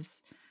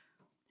 Because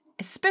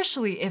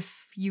especially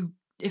if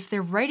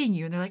they're writing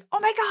you and they're like, oh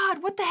my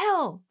God, what the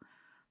hell?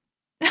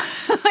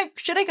 Like,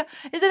 should I go?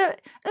 Is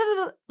it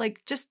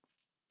like, just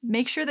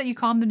make sure that you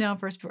calm them down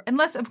first.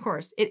 Unless, of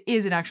course, it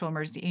is an actual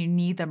emergency and you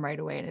need them right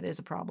away and it is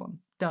a problem.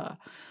 Duh.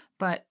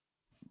 But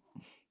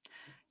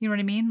you know what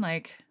I mean?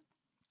 Like,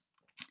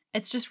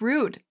 it's just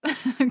rude.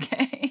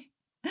 Okay.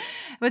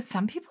 But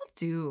some people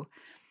do.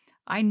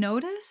 I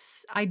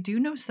do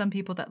know some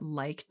people that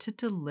like to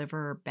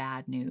deliver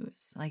bad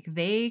news. Like,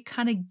 they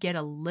kind of get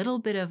a little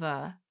bit of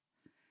a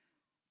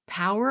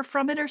power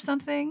from it or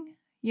something,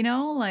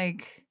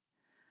 like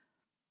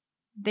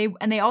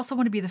they also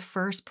want to be the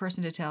first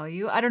person to tell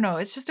you. I don't know.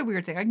 It's just a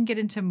weird thing. I can get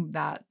into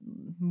that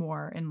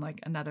more in like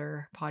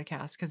another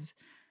podcast because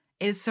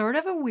it's sort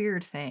of a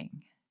weird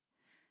thing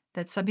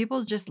that some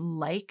people just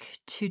like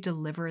to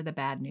deliver the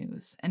bad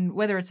news. And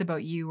whether it's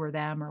about you or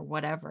them or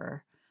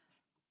whatever.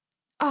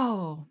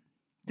 Oh,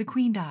 the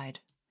queen died.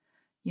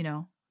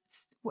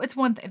 It's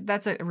one thing.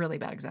 That's a really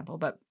bad example,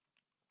 but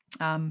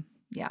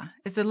yeah,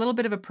 it's a little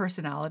bit of a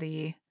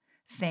personality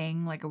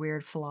thing, like a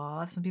weird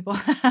flaw some people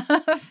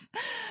have.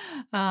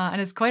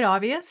 And it's quite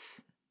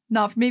obvious.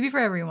 Not maybe for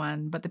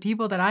everyone, but the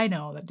people that I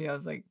know that do, I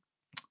was like,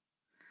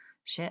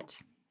 shit.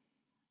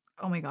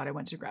 Oh my God, I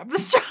went to grab the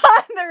straw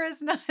and there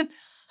is none.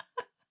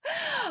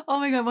 Oh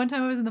my God, one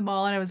time I was in the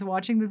mall and I was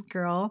watching this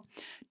girl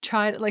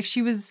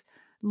she was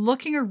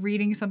looking or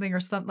reading something or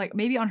something, like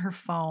maybe on her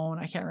phone,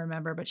 I can't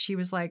remember, but she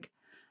was like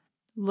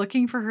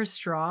looking for her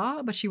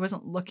straw, but she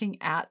wasn't looking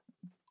at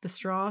the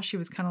straw. She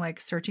was kind of like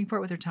searching for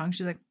it with her tongue.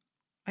 She was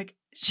like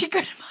she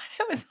couldn't find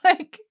it. It was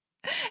like,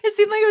 it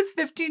seemed like it was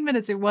 15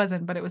 minutes. It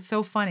wasn't, but it was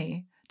so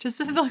funny. Just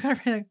to look at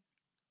her,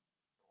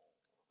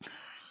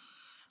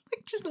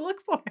 like just look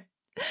for it.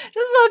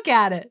 Just look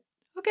at it.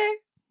 Okay.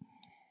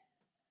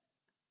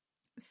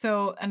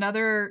 So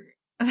another,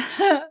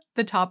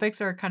 the topics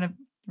are kind of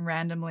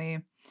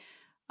randomly,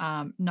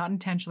 not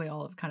intentionally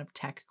all of kind of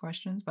tech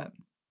questions, but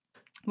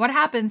what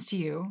happens to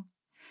you,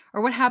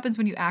 or what happens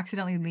when you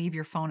accidentally leave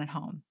your phone at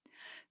home?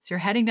 So you're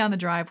heading down the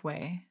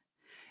driveway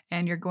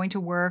and you're going to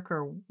work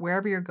or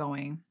wherever you're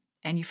going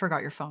and you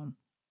forgot your phone.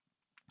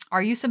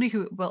 Are you somebody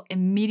who will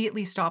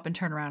immediately stop and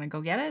turn around and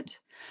go get it?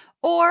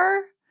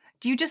 Or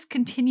do you just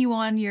continue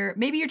on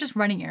maybe you're just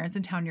running errands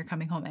in town and you're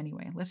coming home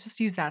anyway. Let's just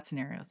use that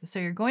scenario. So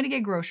you're going to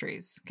get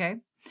groceries, okay?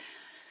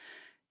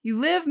 You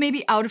live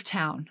maybe out of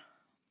town.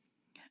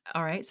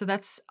 All right, so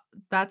that's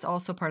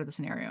also part of the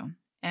scenario.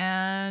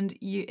 And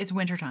it's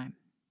wintertime.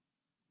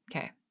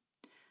 Okay.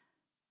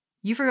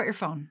 You forgot your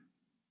phone.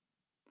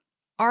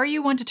 Are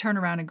you one to turn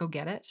around and go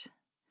get it?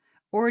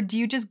 Or do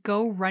you just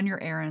go run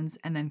your errands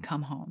and then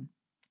come home?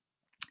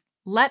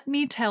 Let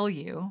me tell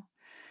you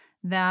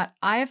that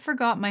I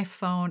forgot my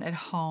phone at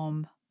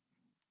home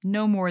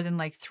no more than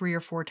like 3 or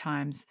 4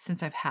 times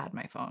since I've had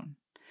my phone.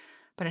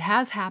 But it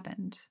has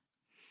happened.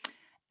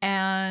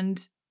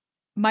 And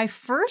my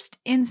first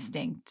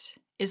instinct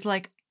is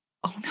like,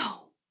 oh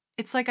no,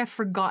 it's like I've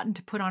forgotten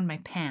to put on my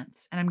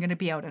pants and I'm going to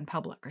be out in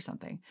public or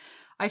something.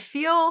 I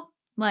feel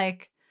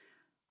like,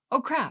 oh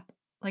crap,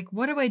 like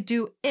what do I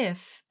do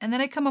if, and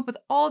then I come up with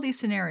all these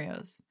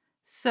scenarios.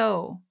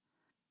 So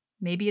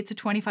maybe it's a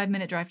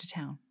 25-minute drive to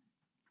town,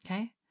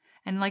 okay?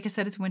 And like I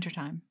said, it's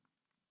wintertime.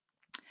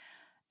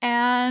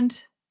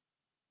 And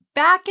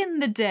back in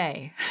the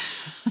day,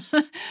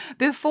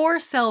 before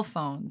cell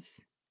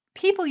phones,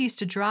 people used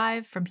to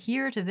drive from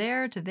here to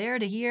there to there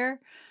to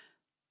here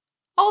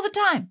all the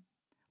time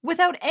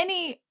without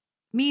any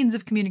means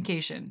of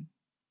communication.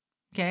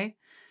 Okay?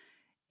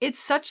 It's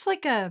such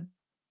like a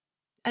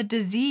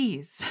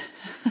disease.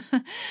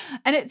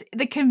 And it's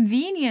the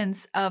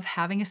convenience of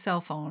having a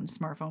cell phone,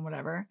 smartphone,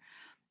 whatever,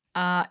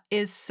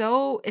 it's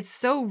so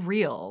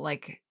real.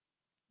 Like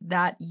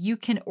that you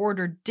can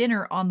order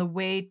dinner on the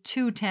way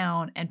to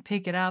town and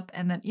pick it up.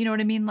 And then, you know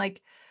what I mean?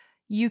 Like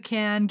you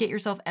can get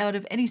yourself out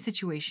of any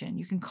situation.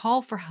 You can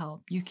call for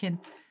help. You can,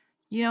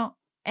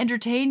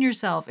 entertain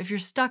yourself if you're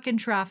stuck in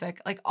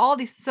traffic, like all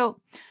these. So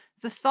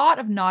the thought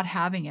of not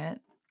having it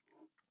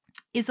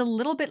is a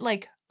little bit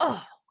like,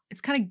 oh,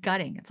 it's kind of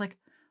gutting. It's like,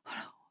 oh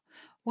no,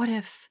 what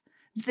if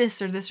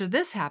this or this or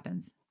this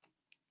happens?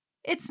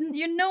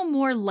 You're no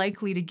more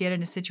likely to get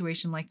in a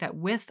situation like that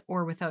with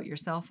or without your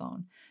cell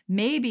phone.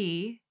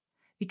 Maybe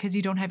because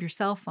you don't have your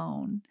cell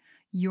phone,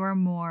 you're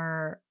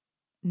more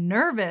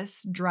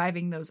nervous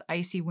driving those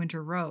icy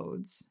winter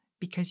roads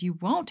because you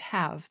won't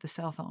have the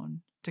cell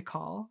phone to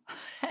call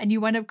and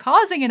you end up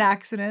causing an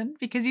accident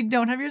because you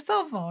don't have your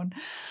cell phone.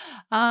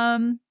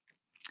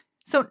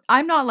 So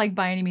I'm not like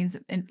by any means,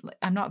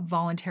 I'm not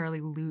voluntarily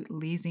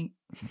losing.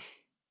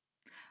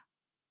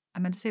 I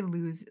meant to say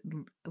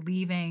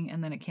leaving,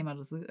 and then it came out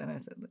as and I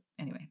said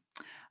anyway.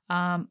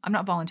 I'm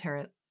not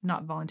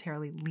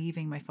voluntarily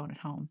leaving my phone at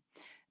home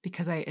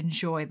because I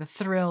enjoy the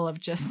thrill of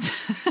just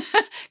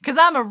because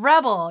I'm a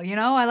rebel,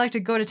 I like to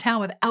go to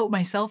town without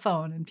my cell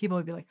phone, and people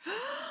would be like,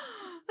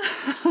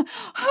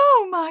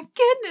 "Oh my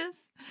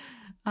goodness!"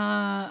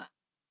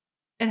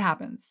 It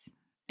happens,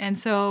 and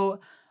so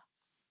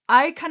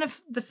I kind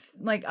of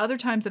like other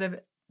times that I've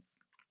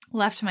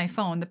left my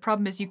phone. The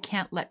problem is you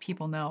can't let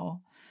people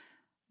know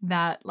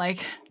that,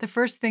 like, the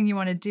first thing you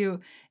want to do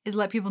is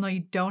let people know you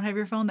don't have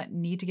your phone that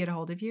need to get a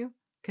hold of you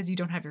because you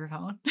don't have your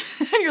phone.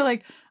 You're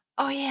like,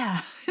 oh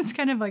yeah, it's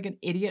kind of like an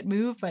idiot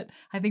move, but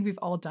I think we've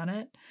all done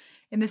it.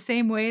 In the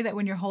same way that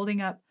when you're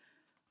holding up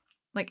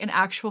like an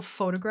actual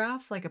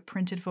photograph, like a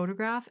printed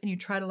photograph, and you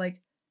try to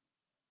like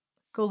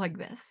go like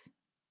this,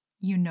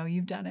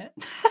 you've done it.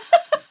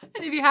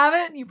 And if you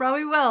haven't, you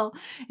probably will.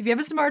 If you have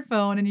a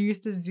smartphone and you're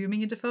used to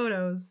zooming into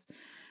photos,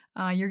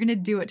 you're going to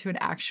do it to an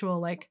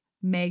actual like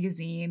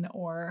magazine,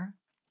 or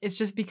it's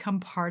just become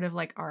part of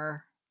like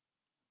our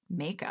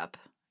makeup,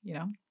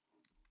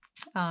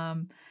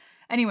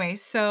 Anyway,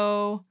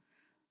 so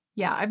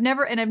yeah, I've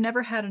never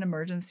had an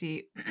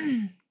emergency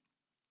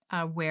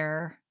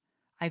where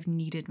I've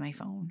needed my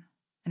phone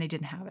and I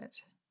didn't have it.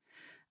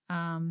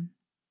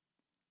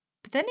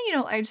 But then,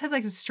 I just had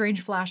like a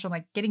strange flash on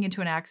like getting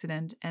into an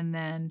accident and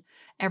then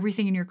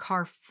everything in your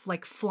car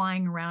like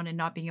flying around and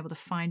not being able to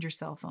find your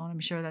cell phone. I'm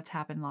sure that's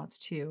happened lots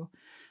too.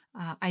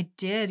 I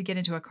did get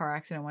into a car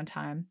accident one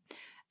time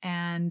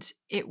and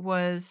it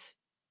was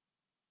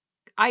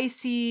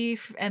icy,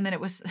 and then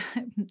it was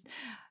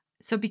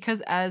so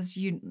because, as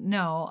you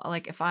know,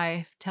 like if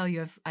I tell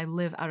you if I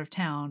live out of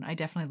town, I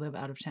definitely live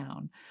out of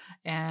town.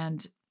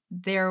 And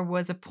there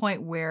was a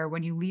point where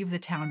when you leave the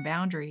town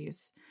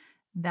boundaries,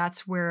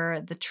 that's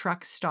where the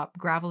trucks stop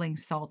graveling,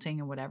 salting,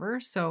 and whatever.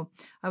 So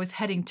I was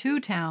heading to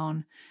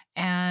town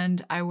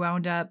and I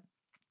wound up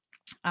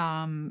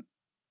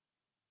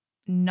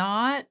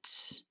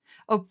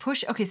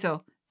Okay,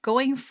 so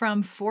going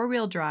from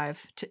 4-wheel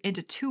drive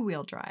into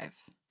 2-wheel drive.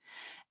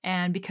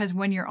 And because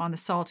when you're on the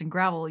salt and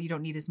gravel, you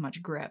don't need as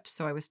much grip.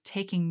 So I was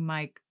taking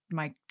my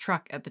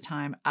truck at the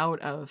time out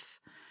of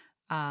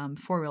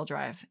 4-wheel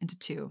drive into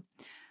 2.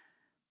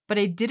 But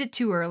I did it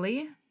too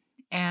early,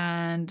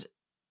 and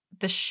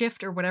the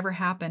shift or whatever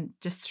happened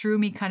just threw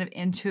me kind of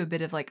into a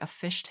bit of like a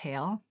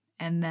fishtail.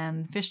 And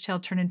then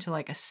fishtail turned into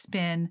like a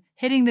spin,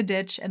 hitting the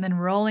ditch and then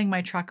rolling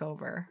my truck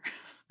over.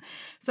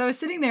 So I was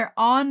sitting there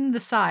on the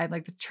side,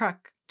 like the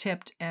truck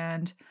tipped,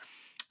 and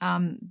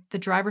the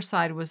driver's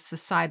side was the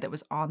side that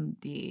was on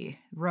the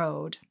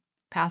road.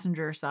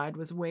 Passenger side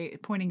was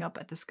pointing up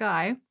at the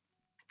sky.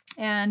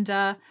 And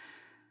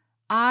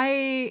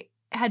I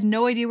had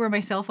no idea where my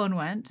cell phone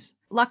went.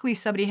 Luckily,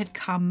 somebody had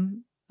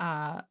come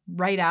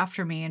right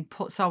after me and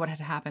saw what had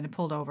happened and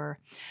pulled over.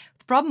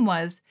 The problem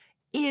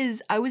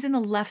is I was in the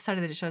left side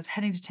of the ditch. I was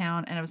heading to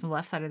town and I was on the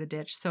left side of the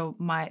ditch. So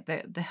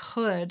the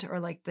hood, or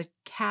like the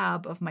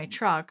cab of my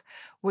truck,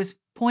 was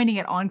pointing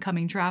at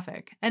oncoming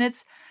traffic. And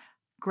it's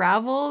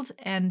graveled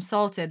and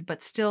salted,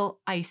 but still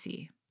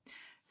icy.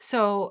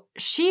 So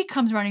she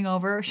comes running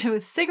over with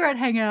a cigarette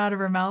hanging out of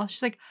her mouth.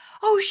 She's like,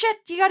 "Oh shit,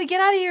 you got to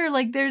get out of here.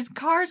 Like there's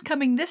cars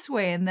coming this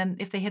way." And then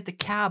if they hit the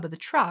cab of the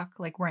truck,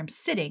 like where I'm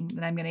sitting,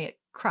 then I'm going to get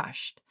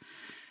crushed.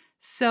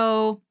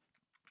 So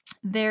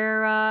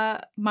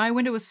my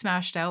window was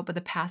smashed out, but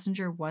the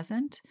passenger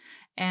wasn't.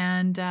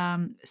 And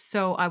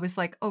so I was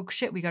like, "Oh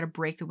shit, we got to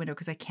break the window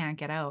because I can't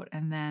get out."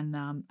 And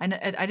then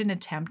I didn't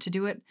attempt to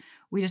do it.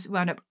 I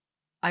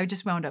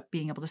just wound up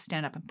being able to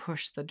stand up and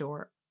push the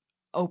door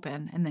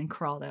open and then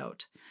crawled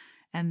out.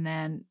 And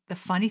then the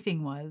funny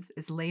thing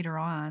is later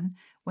on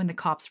when the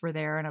cops were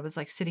there and I was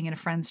like sitting in a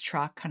friend's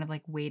truck, kind of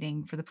like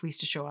waiting for the police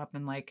to show up,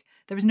 and like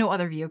there was no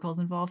other vehicles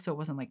involved, so it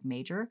wasn't like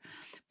major.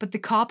 But the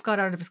cop got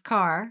out of his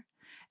car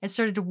and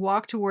started to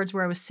walk towards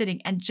where I was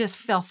sitting and just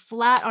fell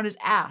flat on his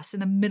ass in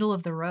the middle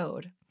of the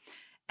road.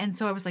 And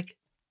so I was like,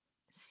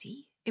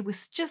 see? It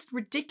was just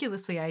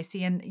ridiculously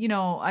icy. And,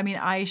 I mean,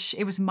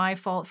 it was my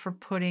fault for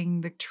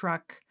putting the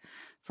truck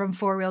from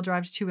 4-wheel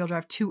drive to 2-wheel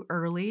drive too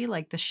early.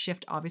 Like the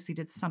shift obviously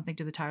did something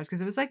to the tires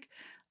because it was like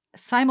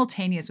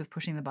simultaneous with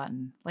pushing the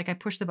button. Like I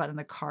pushed the button,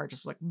 the car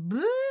just like,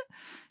 bleh.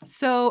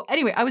 So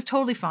anyway, I was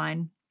totally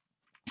fine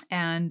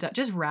and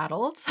just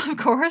rattled, of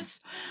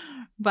course,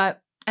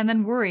 and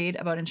then worried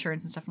about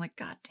insurance and stuff. I'm like,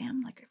 God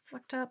damn, like I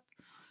fucked up.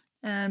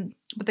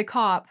 But the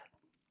cop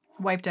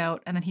wiped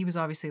out, and then he was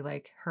obviously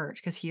like hurt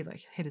because he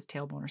like hit his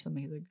tailbone or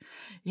something. He's like,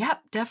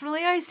 "Yep,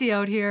 definitely icy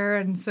out here."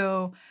 And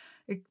so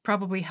it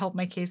probably helped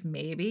my case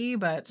maybe,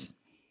 but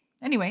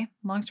anyway,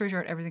 long story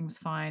short, everything was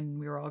fine.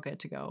 We were all good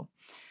to go.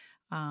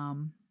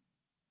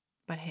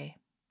 But hey.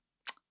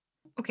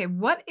 Okay,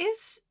 what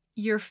is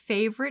your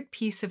favorite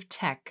piece of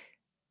tech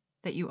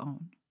that you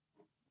own?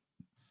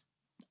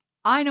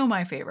 I know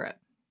my favorite.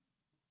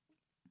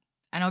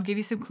 And I'll give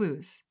you some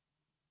clues.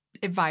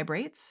 It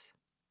vibrates.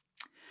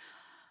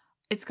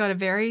 It's got a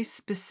very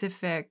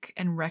specific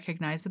and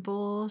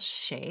recognizable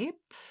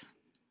shape.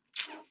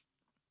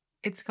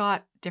 It's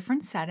got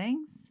different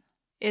settings.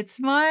 It's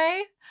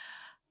my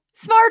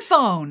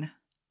smartphone.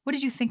 What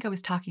did you think I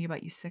was talking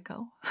about, you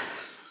sicko?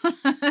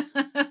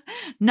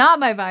 Not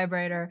my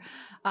vibrator.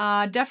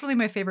 Definitely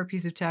my favorite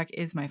piece of tech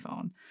is my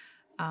phone.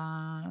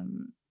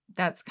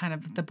 That's kind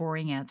of the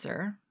boring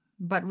answer.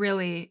 But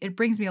really, it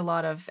brings me a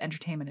lot of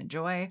entertainment and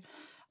joy.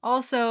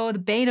 Also, the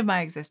bane of my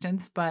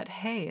existence, but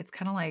hey, it's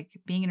kind of like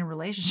being in a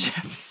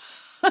relationship.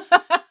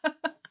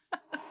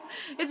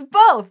 It's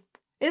both,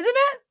 isn't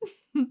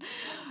it?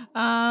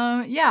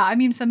 Yeah, I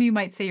mean, some of you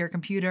might say your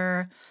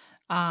computer.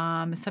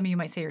 Some of you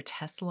might say your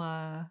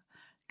Tesla,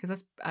 because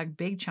that's a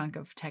big chunk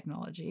of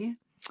technology.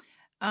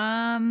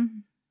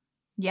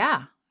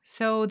 Yeah,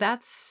 so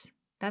that's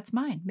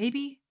mine.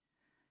 Maybe,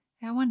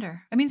 I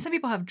wonder. I mean, some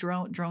people have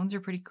drones are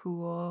pretty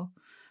cool.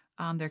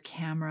 Their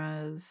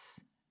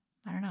cameras.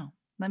 I don't know.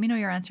 Let me know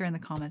your answer in the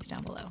comments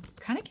down below.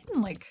 Kind of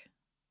getting like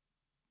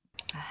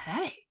a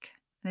headache.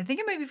 And I think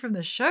it might be from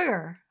the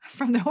sugar,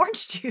 from the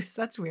orange juice.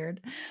 That's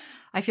weird.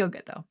 I feel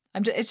good though.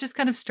 It's just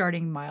kind of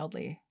starting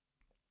mildly.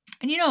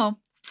 And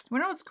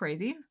what's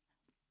crazy?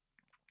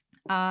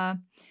 My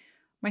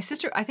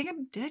sister,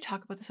 did I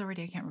talk about this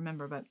already? I can't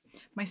remember, but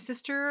my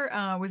sister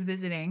was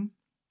visiting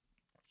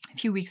a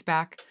few weeks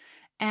back,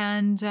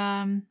 and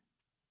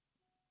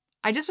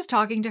I just was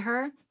talking to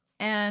her,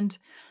 and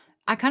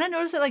I kind of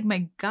noticed that like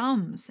my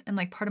gums and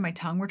like part of my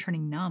tongue were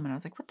turning numb. And I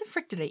was like, what the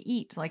frick did I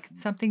eat? Like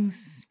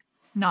something's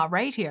not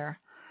right here.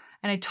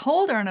 And I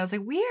told her, and I was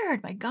like,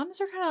 weird. My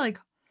gums are kind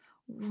of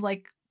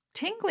like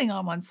tingling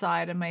on one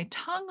side and my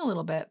tongue a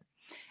little bit.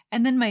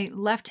 And then my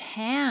left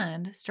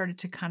hand started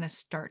to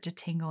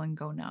tingle and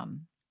go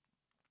numb.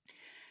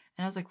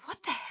 And I was like,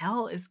 what the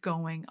hell is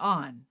going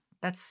on?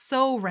 That's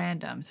so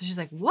random. So she's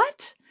like,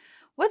 what?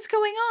 What's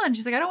going on?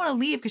 She's like, I don't want to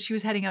leave, because she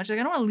was heading out. She's like,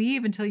 I don't want to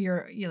leave until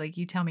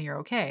you tell me you're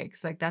okay.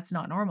 Because like, that's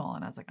not normal.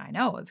 And I was like, I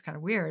know, it's kind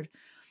of weird.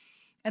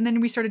 And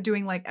then we started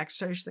doing like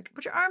exercise. She's like,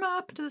 put your arm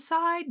up to the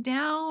side,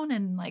 down,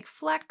 and like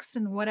flex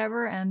and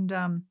whatever. And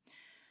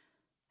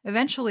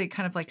eventually it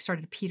kind of like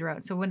started to peter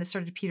out. So when it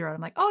started to peter out,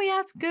 I'm like, oh yeah,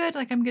 it's good.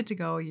 Like I'm good to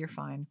go. You're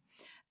fine.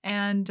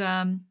 And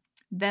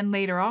then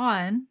later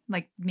on,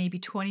 like maybe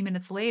 20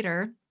 minutes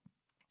later,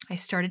 I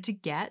started to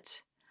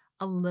get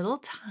a little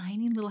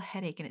tiny little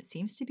headache, and it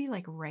seems to be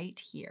like right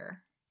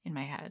here in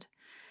my head.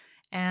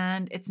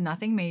 And it's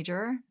nothing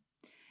major.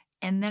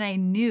 And then I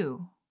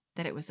knew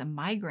that it was a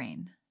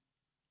migraine.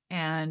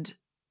 And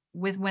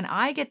when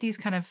I get these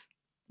kind of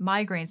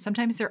migraines,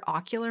 sometimes they're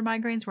ocular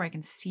migraines where I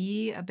can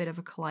see a bit of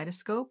a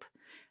kaleidoscope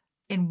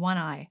in one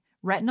eye.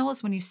 Retinal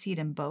is when you see it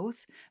in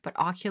both, but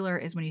ocular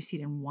is when you see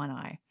it in one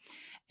eye.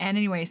 And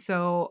anyway,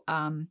 so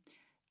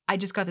I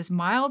just got this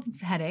mild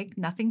headache,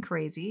 nothing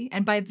crazy.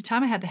 And by the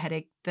time I had the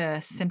headache, the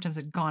symptoms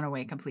had gone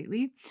away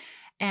completely.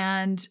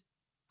 And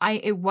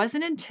it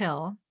wasn't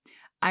until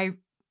I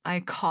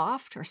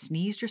coughed or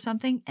sneezed or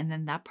something, and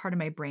then that part of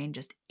my brain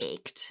just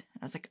ached.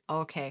 I was like,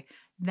 okay,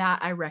 that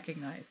I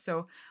recognize.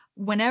 So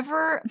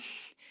whenever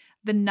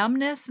the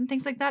numbness and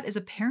things like that is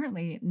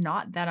apparently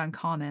not that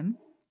uncommon,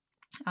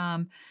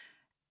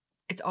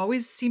 it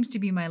always seems to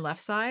be my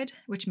left side,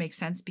 which makes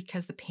sense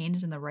because the pain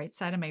is in the right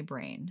side of my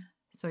brain.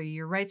 So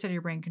your right side of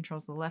your brain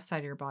controls the left side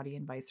of your body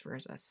and vice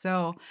versa.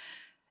 So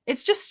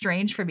it's just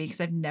strange for me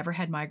because I've never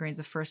had migraines.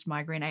 The first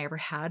migraine I ever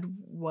had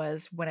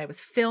was when I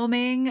was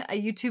filming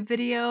a YouTube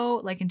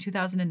video like in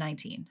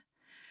 2019.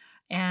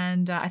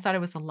 And I thought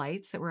it was the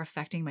lights that were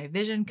affecting my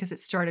vision because it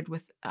started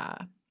with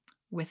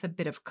a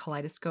bit of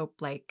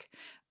kaleidoscope, like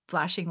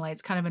flashing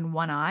lights kind of in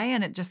one eye.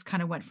 And it just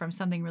kind of went from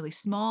something really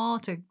small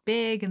to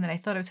big. And then I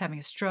thought I was having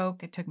a stroke.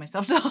 I took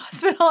myself to the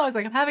hospital. I was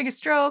like, I'm having a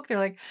stroke. They're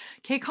like,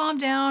 okay, calm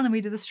down. And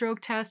we did the stroke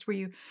test where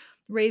you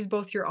raise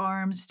both your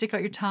arms, stick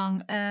out your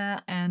tongue,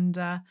 and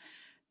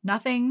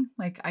nothing.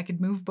 Like I could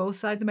move both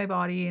sides of my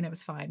body and it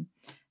was fine.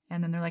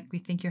 And then they're like, we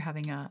think you're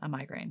having a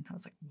migraine. I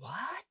was like,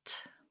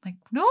 what? I'm like,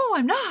 no,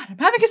 I'm not. I'm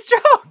having a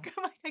stroke.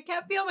 I'm like, I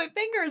can't feel my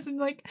fingers. And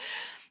like,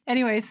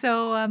 anyway,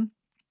 so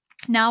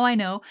now I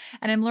know,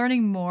 and I'm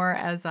learning more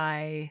as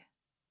I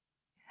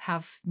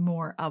have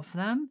more of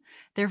them.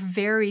 They're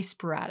very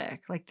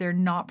sporadic. Like they're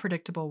not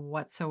predictable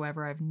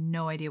whatsoever. I have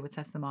no idea what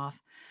sets them off.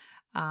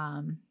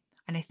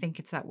 And I think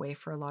it's that way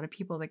for a lot of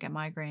people that get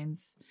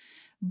migraines.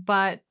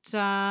 But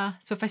so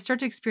if I start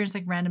to experience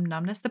like random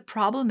numbness, the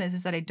problem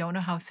is that I don't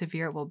know how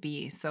severe it will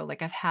be. So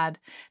like I've had,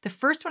 the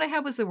first one I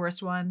had was the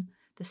worst one.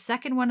 The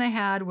second one I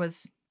had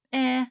was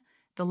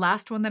The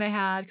last one that I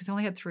had, because I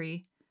only had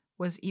 3,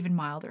 was even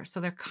milder. So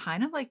they're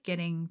kind of like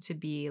getting to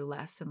be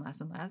less and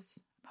less and less.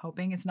 I'm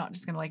hoping it's not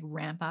just going to like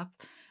ramp up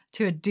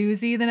to a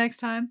doozy the next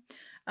time.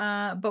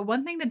 But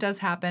one thing that does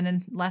happen,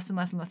 and less and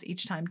less and less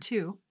each time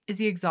too, is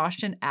the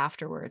exhaustion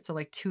afterwards. So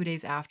like 2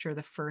 days after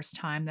the first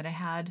time that I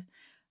had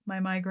my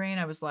migraine,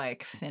 I was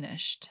like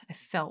finished. I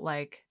felt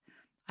like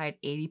I had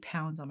 80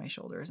 pounds on my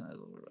shoulders and I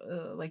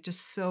was like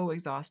just so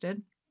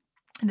exhausted.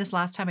 And this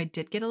last time I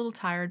did get a little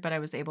tired, but I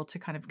was able to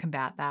kind of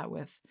combat that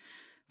with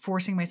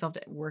forcing myself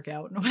to work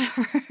out and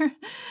whatever.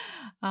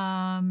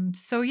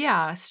 So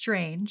yeah,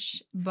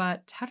 strange.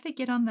 But how did I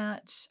get on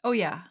that? Oh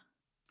yeah,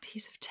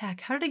 piece of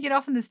tech. How did I get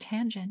off on this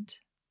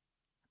tangent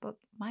about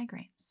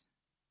migraines?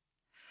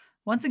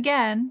 Once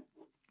again,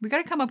 we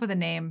got to come up with a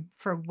name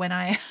for when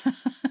I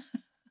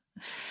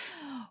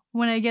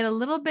when I get a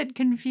little bit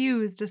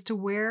confused as to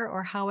where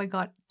or how I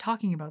got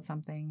talking about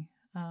something.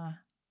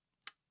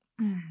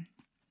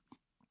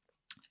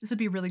 This would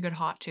be really good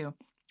hot too,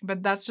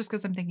 but that's just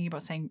because I'm thinking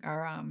about saying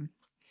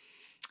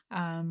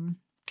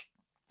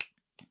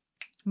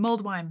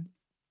mulled wine.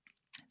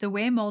 The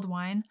way mulled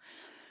wine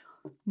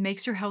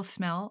makes your house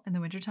smell in the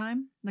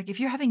wintertime. Like if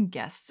you're having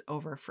guests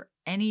over for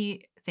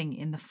anything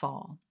in the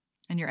fall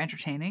and you're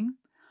entertaining,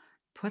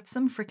 put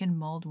some freaking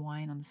mulled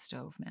wine on the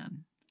stove,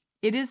 man.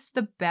 It is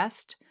the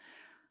best,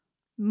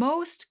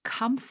 most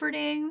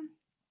comforting,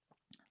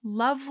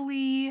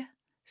 lovely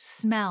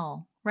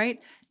smell, right?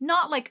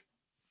 Not like,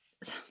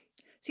 so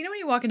you know when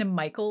you walk into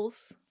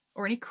Michael's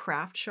or any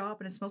craft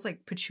shop and it smells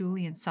like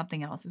patchouli and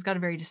something else. It's got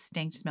a very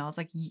distinct smell. It's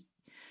like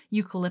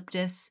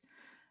eucalyptus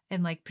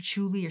and like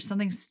patchouli or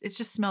something. It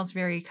just smells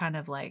very kind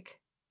of like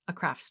a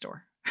craft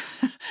store.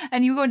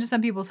 And you go into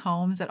some people's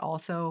homes that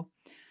also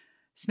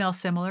smell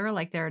similar,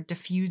 like they're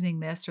diffusing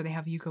this or they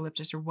have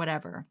eucalyptus or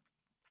whatever.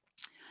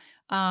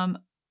 I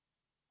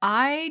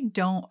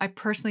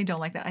personally don't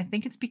like that. I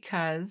think it's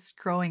because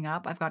growing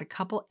up, I've got a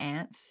couple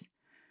aunts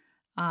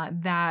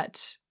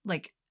that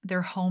like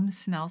their home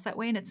smells that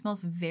way. And it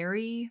smells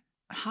very,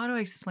 how do I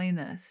explain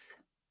this?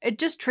 It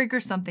just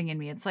triggers something in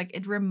me. It's like,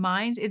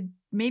 it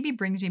maybe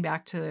brings me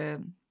back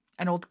to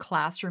an old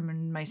classroom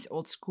in my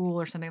old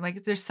school or something.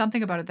 Like there's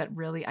something about it that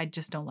really, I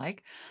just don't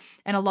like.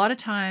 And a lot of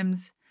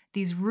times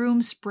these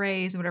room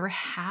sprays and whatever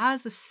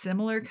has a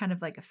similar kind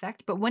of like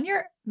effect. But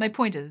my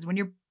point is when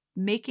you're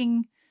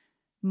making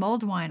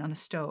mulled wine on the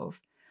stove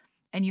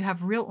and you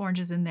have real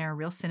oranges in there,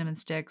 real cinnamon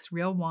sticks,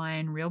 real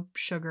wine, real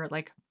sugar,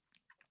 like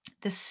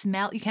the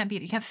smell, you can't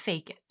beat it. You can't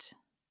fake it.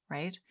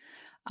 Right.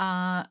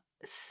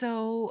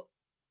 So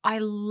I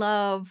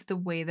love the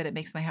way that it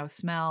makes my house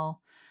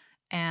smell,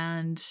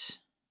 and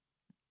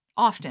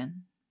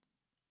often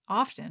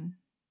often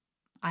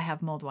I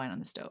have mulled wine on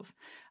the stove.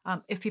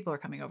 If people are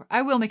coming over,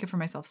 I will make it for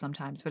myself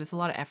sometimes, but it's a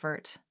lot of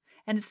effort.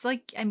 And it's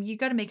like, I mean, you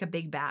got to make a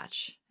big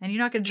batch and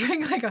you're not going to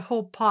drink like a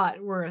whole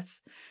pot worth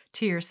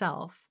to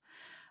yourself.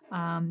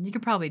 You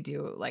could probably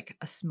do like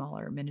a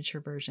smaller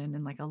miniature version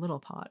in like a little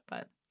pot,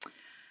 but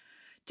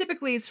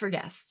typically it's for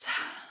guests.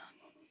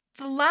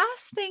 The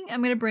last thing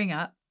I'm going to bring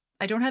up,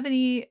 I don't have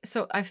any.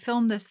 So I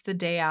filmed this the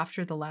day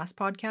after the last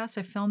podcast.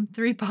 I filmed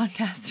 3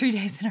 podcasts 3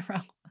 days in a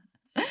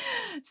row.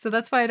 So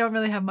that's why I don't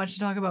really have much to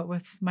talk about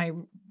with my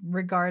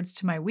regards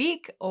to my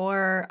week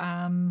or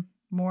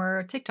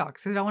more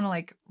TikToks. I don't want to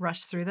like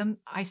rush through them.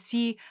 I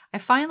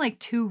find like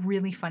 2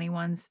 really funny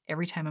ones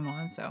every time I'm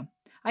on. So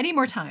I need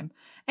more time.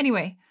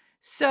 Anyway,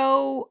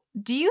 so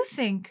do you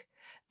think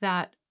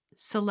that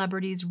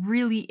celebrities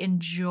really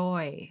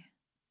enjoy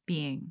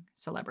being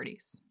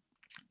celebrities?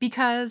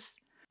 Because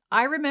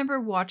I remember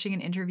watching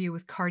an interview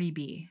with Cardi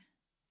B.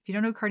 If you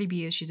don't know who Cardi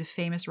B is, she's a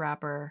famous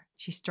rapper.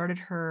 She started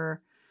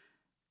her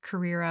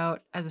career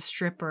out as a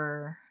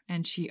stripper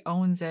and she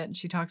owns it. And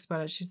she talks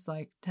about it. She's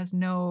like, has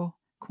no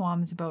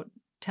qualms about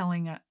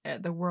telling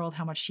the world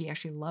how much she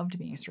actually loved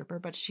being a stripper.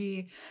 But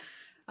she,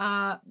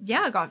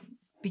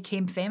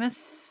 became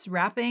famous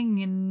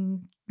rapping,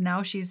 and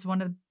now she's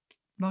one of the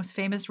most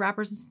famous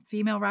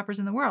female rappers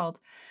in the world.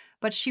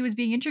 But she was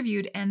being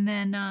interviewed, and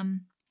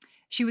then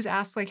she was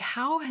asked, like,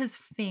 how has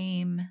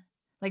fame,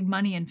 like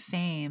money and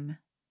fame,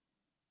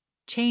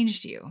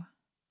 changed you?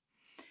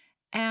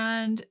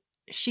 And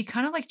she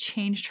kind of like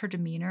changed her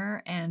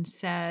demeanor and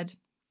said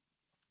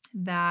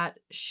that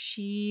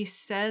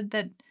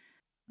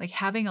like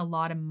having a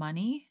lot of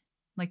money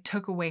like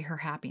took away her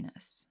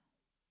happiness.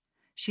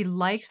 She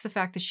likes the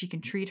fact that she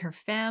can treat her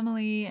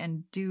family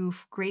and do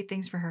great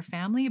things for her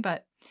family,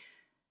 but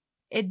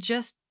it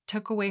just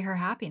took away her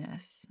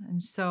happiness.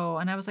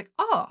 And I was like,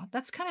 oh,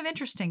 that's kind of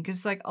interesting,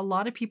 because like a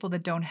lot of people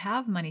that don't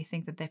have money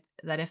think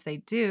that if they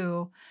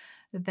do,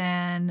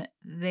 then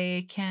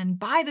they can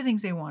buy the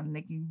things they want and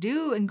they can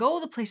do and go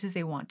the places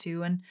they want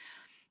to. And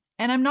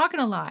I'm not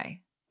going to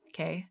lie.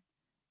 Okay.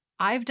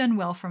 I've done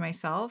well for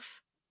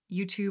myself.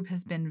 YouTube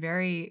has been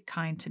very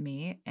kind to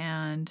me,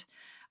 and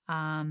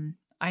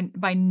I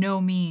by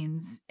no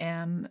means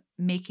am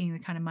making the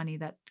kind of money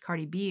that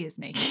Cardi B is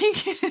making.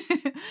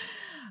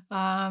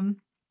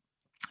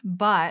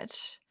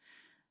 But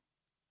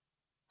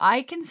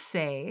I can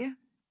say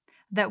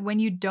that when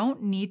you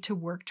don't need to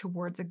work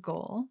towards a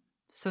goal,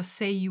 so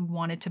say you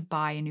wanted to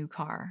buy a new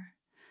car,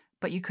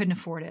 but you couldn't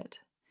afford it.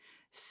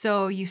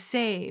 So you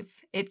save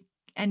it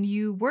and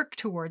you work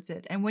towards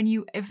it. And when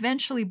you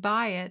eventually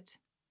buy it,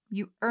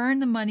 you earn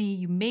the money,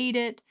 you made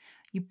it,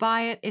 you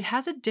buy it, it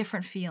has a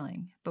different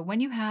feeling. But when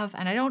you have,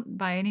 and I don't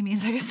by any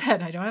means, like I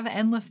said, I don't have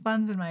endless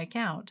funds in my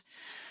account.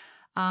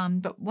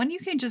 But when you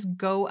can just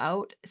go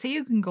out, say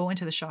you can go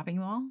into the shopping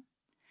mall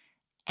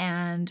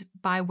and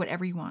buy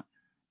whatever you want.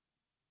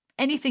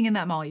 Anything in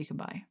that mall you can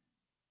buy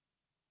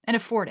and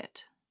afford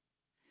it.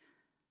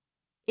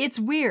 It's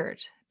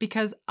weird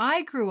because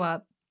I grew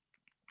up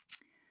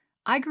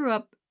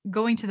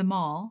going to the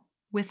mall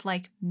with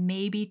like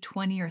maybe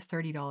 $20 or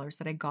 $30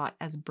 that I got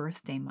as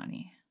birthday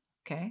money.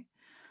 Okay.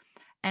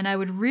 And I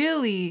would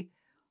really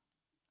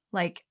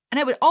and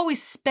I would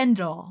always spend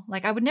it all.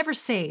 Like I would never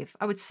save.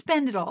 I would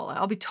spend it all.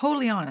 I'll be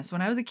totally honest.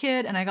 When I was a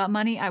kid and I got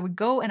money, I would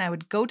go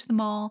to the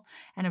mall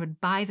and I would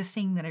buy the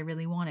thing that I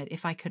really wanted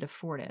if I could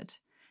afford it.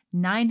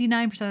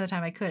 99% of the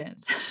time I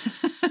couldn't.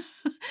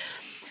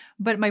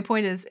 But my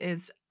point is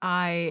it's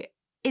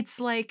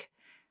like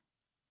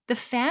the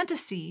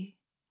fantasy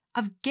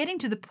of getting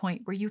to the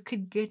point where you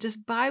could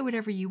just buy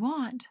whatever you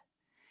want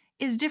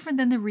is different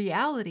than the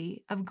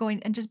reality of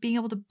going and just being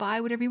able to buy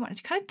whatever you want.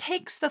 It kind of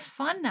takes the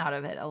fun out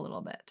of it a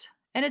little bit.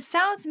 And it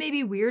sounds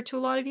maybe weird to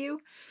a lot of you,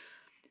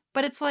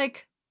 but it's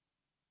like,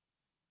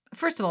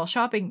 first of all,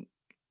 shopping,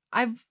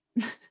 I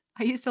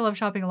used to love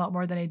shopping a lot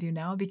more than I do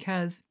now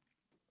because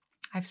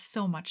I have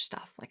so much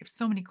stuff. Like I have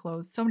so many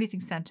clothes, so many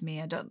things sent to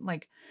me. I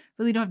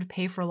really don't have to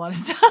pay for a lot of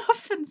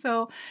stuff. And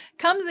so it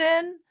comes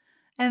in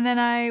and then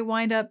I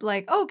wind up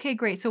like, oh, okay,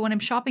 great. So when I'm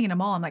shopping in a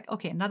mall, I'm like,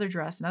 okay, another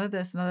dress, another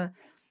this, another,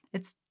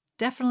 it's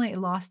definitely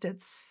lost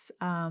its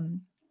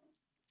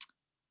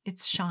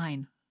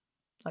shine,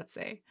 let's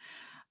say.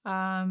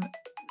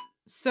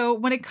 So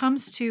when it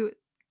comes to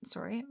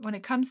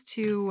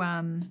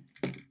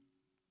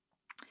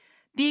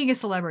being a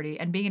celebrity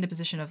and being in a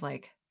position of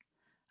like,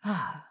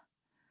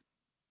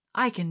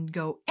 I can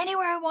go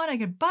anywhere I want, I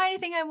can buy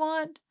anything I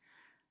want.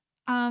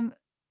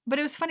 But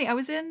it was funny. I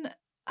was in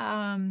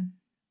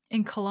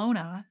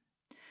Kelowna,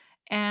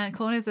 and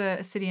Kelowna is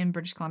a city in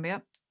British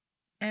Columbia,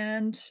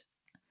 and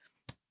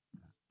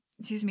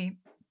excuse me.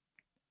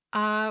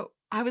 I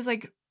was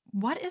like,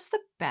 what is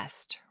the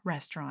best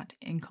restaurant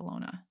in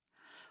Kelowna?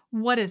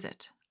 What is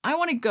it? I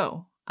want to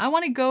go. I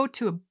want to go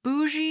to a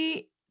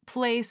bougie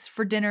place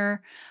for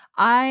dinner.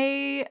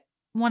 I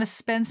want to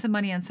spend some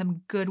money on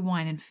some good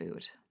wine and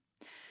food.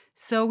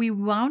 So we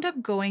wound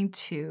up going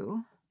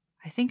to,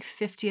 I think,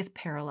 50th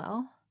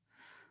Parallel.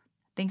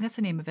 I think that's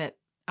the name of it.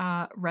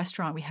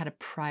 Restaurant. We had a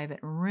private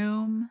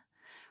room.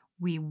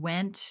 We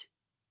went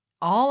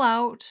all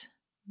out,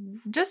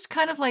 just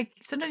kind of like,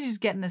 sometimes you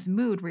just get in this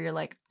mood where you're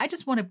like, I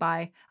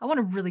want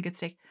a really good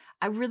steak.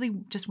 I really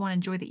just want to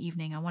enjoy the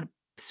evening. I want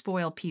to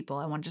spoil people.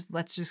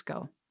 Let's just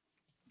go.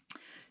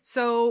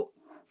 So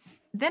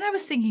then I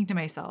was thinking to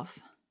myself,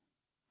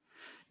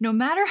 no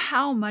matter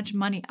how much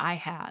money I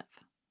have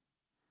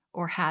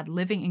or had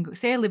living in,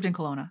 say I lived in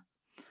Kelowna,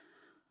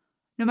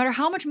 no matter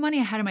how much money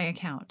I had in my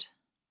account,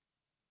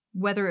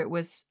 whether it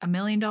was $1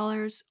 million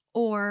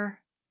or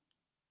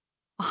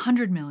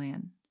 100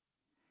 million,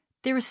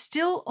 there is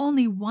still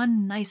only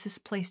one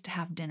nicest place to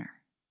have dinner.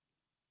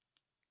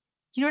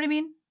 You know what I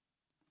mean?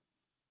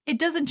 It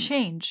doesn't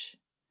change.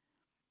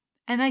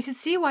 And I can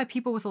see why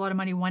people with a lot of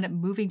money wind up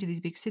moving to these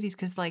big cities,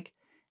 because like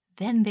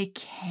then they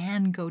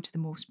can go to the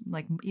most,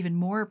 like, even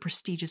more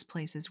prestigious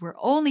places where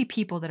only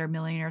people that are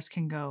millionaires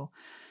can go.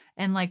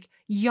 And like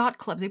yacht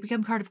clubs, they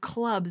become part of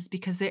clubs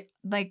because they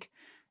like,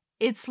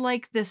 it's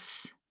like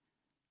this,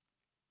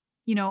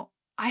 you know,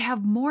 I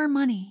have more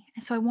money,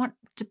 and so I want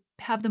to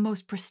have the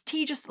most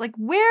prestigious, like,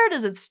 where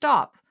does it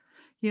stop?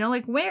 You know,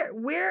 like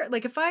where,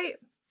 like if I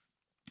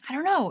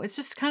don't know, it's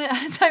just kind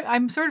of,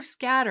 I'm sort of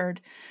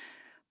scattered.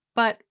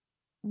 But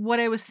what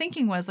I was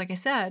thinking was, like I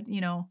said,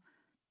 you know,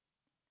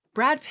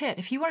 Brad Pitt,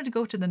 if he wanted to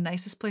go to the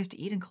nicest place to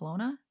eat in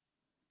Kelowna,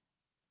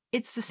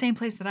 it's the same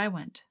place that I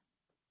went.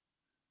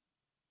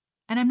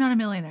 And I'm not a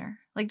millionaire.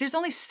 Like, there's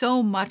only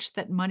so much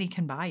that money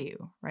can buy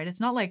you, right?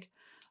 It's not like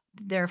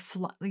they're,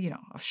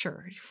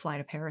 sure, you fly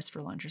to Paris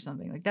for lunch or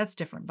something. Like, that's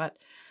different. But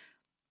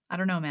I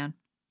don't know, man.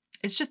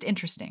 It's just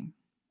interesting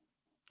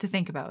to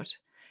think about.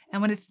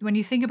 And when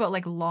you think about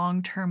like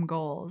long-term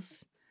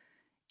goals,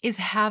 is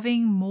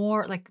having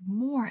more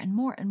and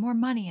more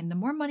money. And the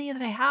more money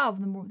that I have,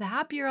 the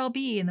happier I'll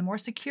be and the more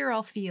secure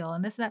I'll feel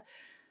and this and that.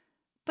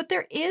 But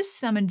there is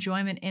some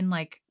enjoyment in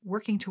like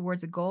working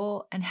towards a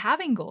goal and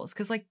having goals.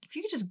 Cause like if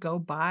you could just go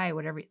buy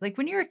whatever, like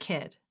when you're a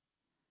kid,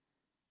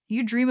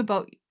 you dream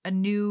about a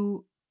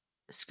new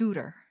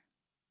scooter.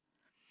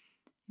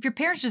 If your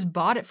parents just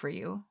bought it for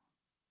you,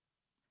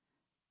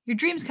 your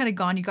dream's kind of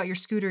gone. You got your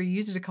scooter, you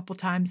use it a couple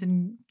times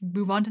and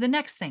move on to the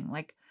next thing.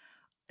 Like,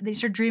 they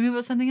start dreaming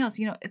about something else.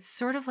 You know, it's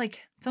sort of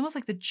like, it's almost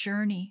like the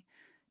journey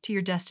to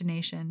your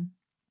destination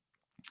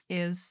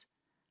is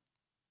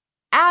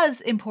as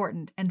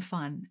important and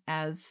fun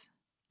as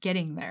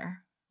getting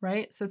there,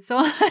 right? So it's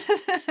so,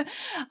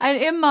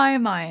 in my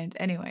mind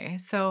anyway.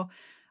 So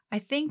I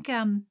think,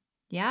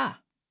 yeah,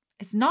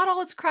 it's not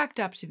all it's cracked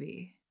up to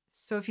be.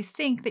 So if you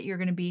think that you're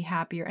going to be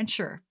happier, and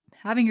sure,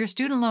 having your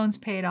student loans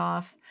paid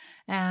off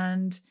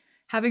and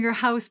having your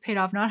house paid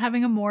off, not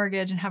having a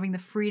mortgage and having the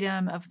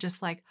freedom of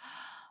just like,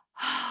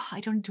 I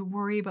don't need to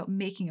worry about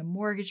making a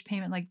mortgage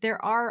payment. Like,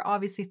 there are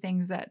obviously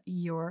things that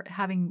you're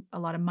having a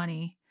lot of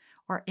money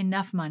or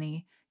enough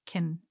money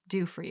can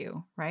do for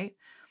you, right?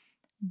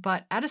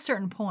 But at a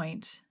certain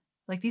point,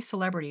 like these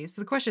celebrities,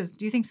 so the question is,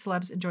 do you think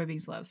celebs enjoy being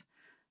celebs?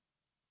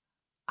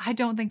 I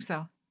don't think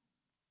so.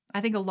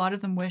 I think a lot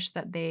of them wish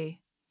that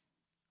they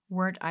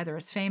weren't either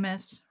as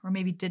famous or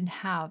maybe didn't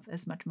have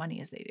as much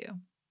money as they do.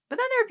 But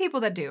then there are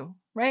people that do,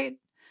 right?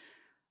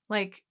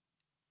 Like,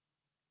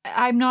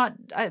 I'm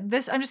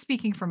just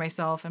speaking for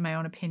myself and my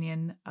own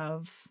opinion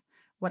of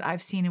what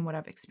I've seen and what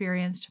I've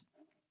experienced.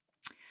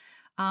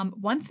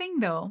 One thing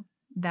though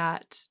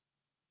that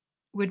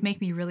would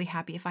make me really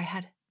happy if I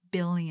had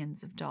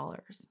billions of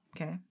dollars,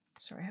 okay,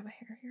 sorry, I have a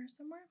hair here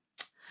somewhere,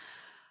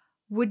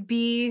 would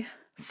be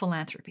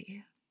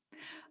philanthropy.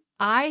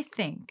 I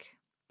think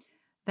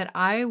that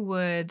I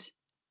would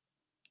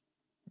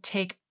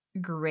take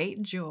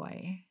great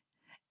joy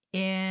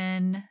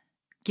in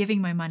giving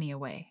my money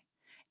away.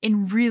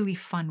 In really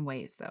fun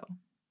ways, though.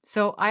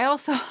 So I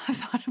also have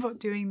thought about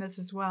doing this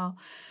as well.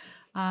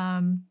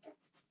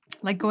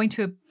 Like going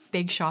to a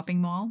big shopping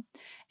mall.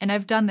 And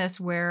I've done this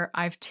where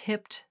I've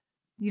tipped,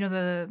 you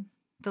know,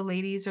 the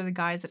ladies or the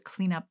guys that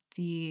clean up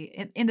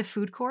in the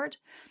food court.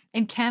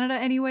 In Canada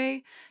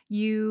anyway,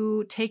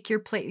 you take your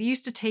plate. You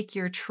used to take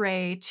your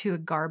tray to a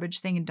garbage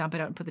thing and dump it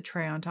out and put the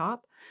tray on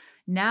top.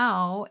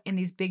 Now, in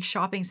these big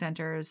shopping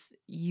centers,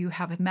 you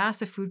have a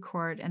massive food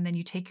court, and then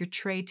you take your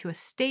tray to a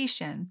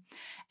station.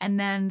 And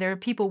then there are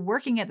people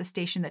working at the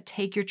station that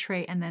take your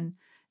tray and then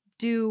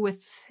do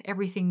with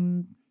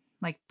everything,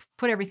 like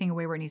put everything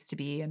away where it needs to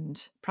be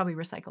and probably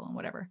recycle and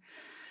whatever.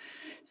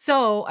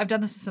 So I've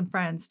done this with some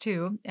friends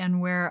too,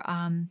 and where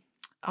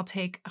I'll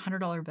take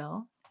 $100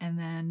 bill and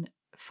then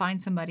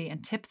find somebody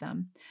and tip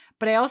them.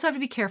 But I also have to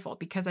be careful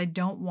because I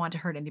don't want to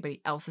hurt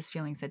anybody else's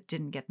feelings that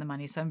didn't get the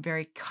money. So I'm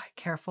very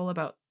careful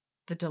about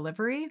the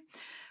delivery.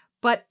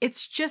 But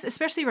it's just,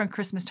 especially around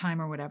Christmas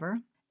time or whatever,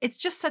 it's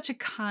just such a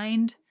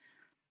kind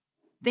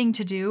thing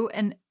to do.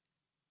 And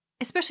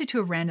especially to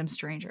a random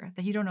stranger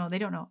that you don't know, they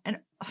don't know. And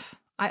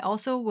I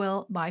also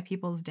will buy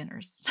people's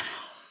dinners.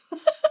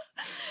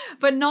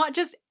 But not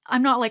just,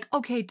 I'm not like,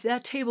 okay,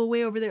 that table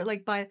way over there,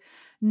 like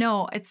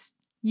no, it's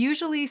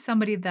usually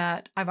somebody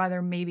that I've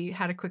either maybe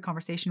had a quick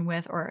conversation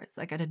with, or it's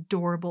like an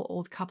adorable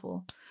old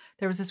couple.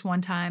 There was this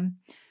one time,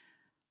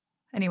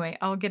 anyway,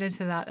 I'll get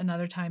into that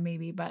another time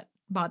maybe, but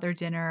bought their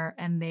dinner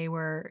and they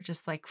were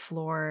just like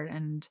floored.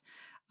 And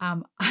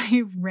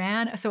I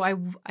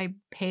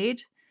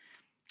paid,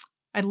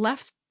 I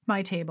left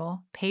my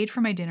table, paid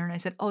for my dinner. And I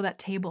said, oh, that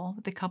table,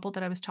 the couple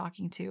that I was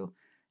talking to,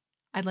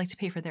 I'd like to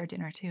pay for their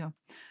dinner too.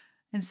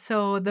 And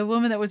so the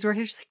woman that was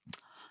working, she's like,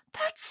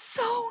 that's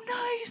so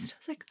nice. I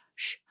was like,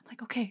 shh. I'm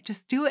like, okay,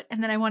 just do it.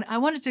 And then I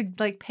wanted to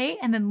like pay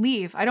and then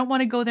leave. I don't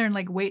want to go there and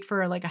like wait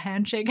for like a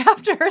handshake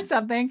after or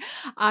something.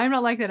 I'm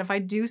not like that. If I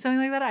do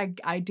something like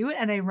that, I do it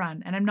and I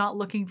run and I'm not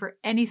looking for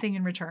anything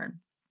in return.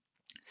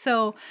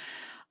 So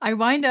I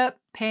wind up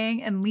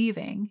paying and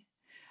leaving.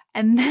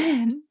 And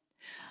then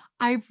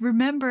I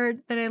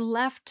remembered that I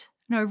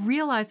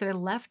realized that I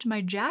left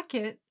my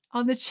jacket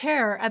on the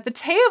chair at the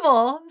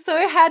table. So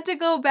I had to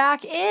go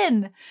back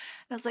in. And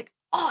I was like,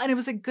 oh, and it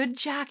was a good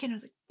jacket. And I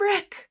was like,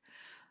 brick,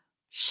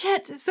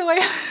 shit. So I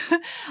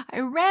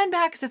ran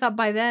back because I thought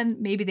by then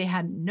maybe they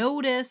hadn't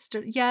noticed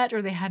yet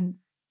or they hadn't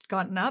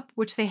gotten up,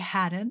 which they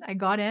hadn't. I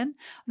got in. I'm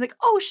like,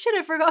 oh shit,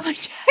 I forgot my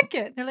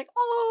jacket. They're like,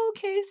 oh,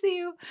 okay, see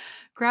you.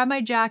 Grab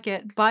my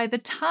jacket. By the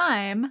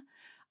time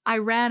I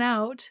ran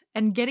out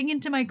and getting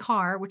into my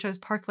car, which I was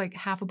parked like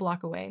half a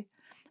block away,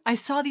 I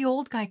saw the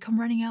old guy come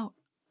running out,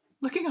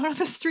 looking out of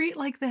the street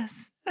like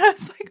this. And I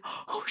was like,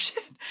 oh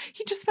shit,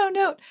 he just found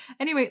out.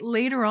 Anyway,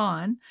 later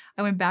on,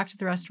 I went back to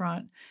the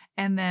restaurant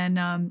and then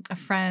a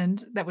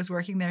friend that was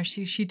working there,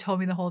 she told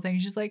me the whole thing.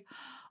 She's like,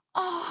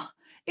 oh,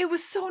 it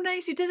was so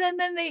nice you did that. And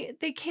then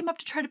they came up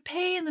to try to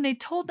pay and then they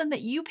told them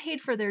that you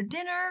paid for their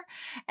dinner.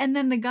 And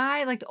then the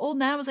guy, like the old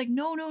man was like,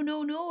 no,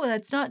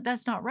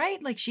 that's not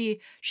right. Like she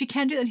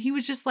can't do that. And he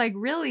was just like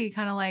really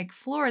kind of like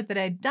floored that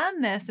I'd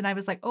done this. And I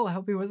was like, oh, I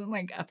hope he wasn't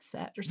like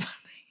upset or something.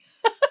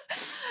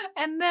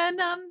 And then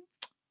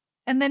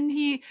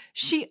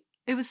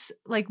it was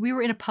like we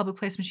were in a public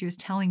place when she was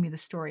telling me the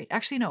story.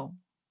 Actually, no.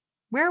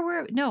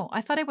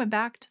 I thought I went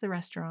back to the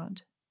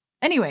restaurant.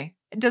 Anyway,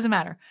 it doesn't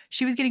matter.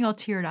 She was getting all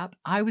teared up.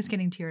 I was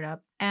getting teared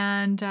up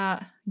and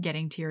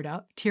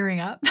tearing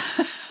up.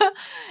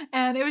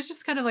 And it was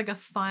just kind of like a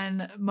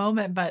fun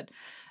moment. But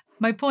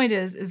my point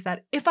is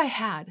that if I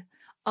had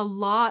a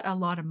lot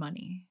of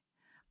money,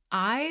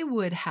 I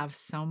would have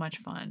so much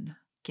fun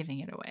giving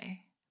it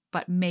away,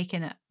 but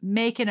making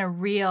a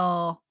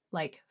real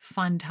like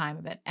fun time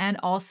of it. And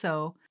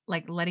also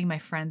like letting my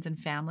friends and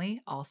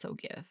family also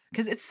give,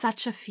 because it's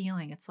such a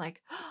feeling. It's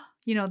like,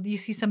 you know, you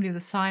see somebody with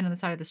a sign on the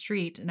side of the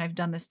street, and I've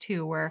done this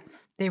too, where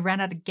they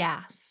ran out of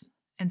gas.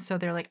 And so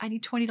they're like, I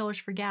need $20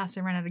 for gas.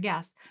 I ran out of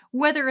gas.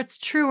 Whether it's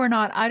true or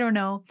not, I don't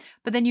know.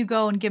 But then you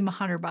go and give them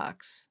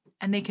 $100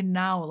 and they can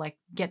now like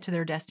get to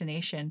their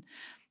destination.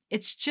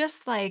 It's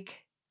just like,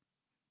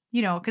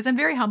 you know, because I'm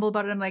very humble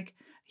about it. I'm like,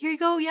 here you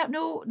go. Yeah,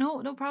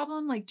 no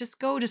problem. Like, just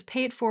go, just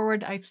pay it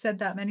forward. I've said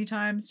that many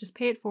times, just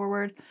pay it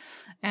forward.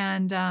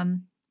 And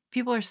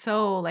people are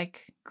so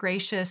like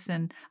gracious,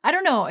 and I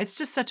don't know, it's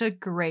just such a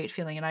great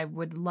feeling. And I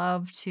would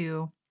love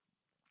to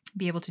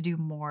be able to do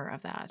more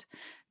of that.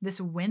 This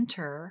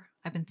winter,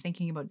 I've been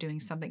thinking about doing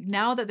something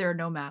now that there are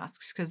no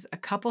masks, because a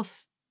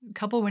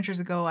couple winters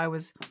ago, I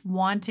was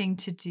wanting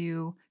to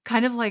do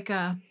kind of like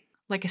a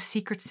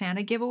Secret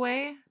Santa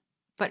giveaway,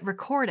 but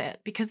record it.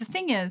 Because the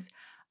thing is,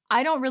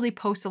 I don't really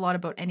post a lot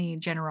about any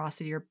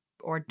generosity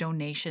or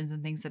donations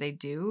and things that I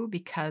do,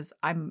 because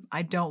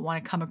I don't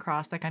want to come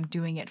across like I'm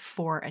doing it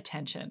for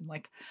attention.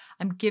 Like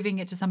I'm giving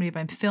it to somebody, but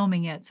I'm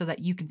filming it so that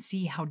you can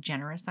see how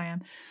generous I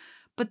am.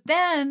 But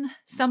then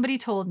somebody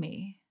told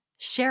me,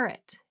 share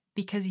it,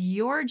 because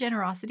your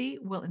generosity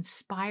will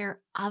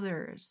inspire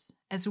others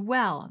as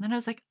well. And then I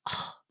was like,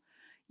 oh,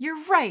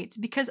 you're right.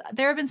 Because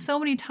there have been so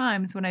many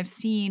times when I've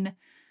seen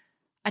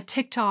a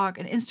TikTok,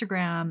 an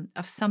Instagram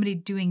of somebody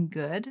doing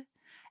good,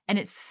 and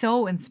it's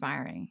so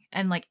inspiring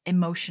and like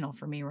emotional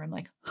for me, where I'm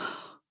like,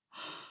 oh,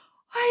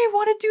 I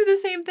want to do the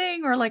same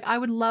thing, or like I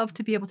would love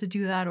to be able to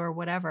do that or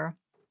whatever.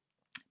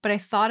 But I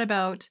thought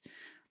about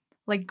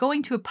like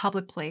going to a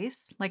public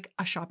place, like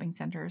a shopping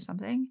center or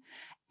something.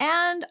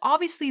 And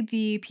obviously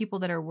the people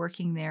that are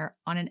working there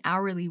on an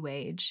hourly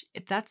wage,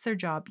 if that's their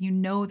job, you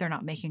know they're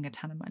not making a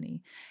ton of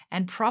money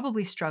and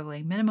probably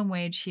struggling. Minimum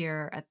wage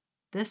here at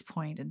this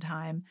point in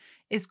time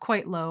is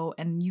quite low,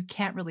 and you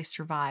can't really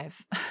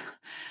survive.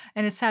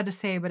 And it's sad to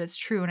say, but it's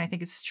true. And I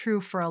think it's true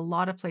for a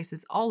lot of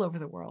places all over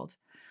the world.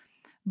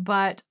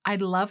 But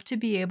I'd love to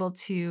be able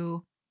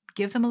to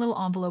give them a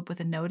little envelope with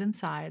a note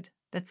inside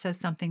that says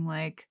something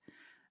like,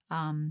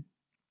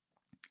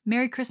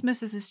 Merry Christmas,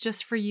 this is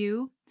just for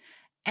you,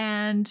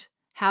 and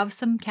have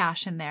some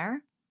cash in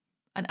there,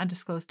 an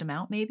undisclosed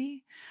amount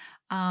maybe,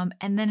 and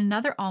then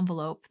another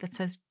envelope that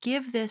says,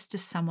 give this to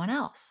someone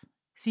else.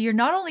 So you're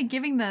not only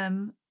giving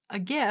them a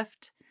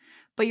gift,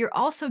 but you're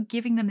also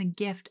giving them the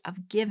gift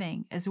of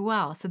giving as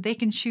well. So they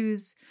can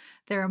choose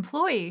their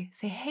employee,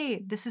 say,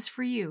 hey, this is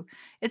for you.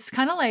 It's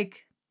kind of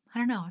like, I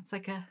don't know, it's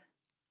like a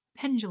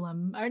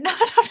pendulum, or not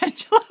a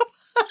pendulum.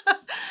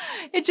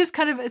 It just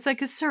kind of, it's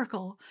like a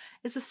circle.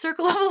 It's a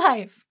circle of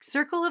life,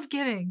 circle of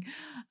giving.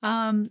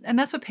 And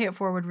that's what Pay It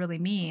Forward really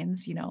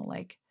means, you know,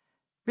 like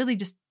really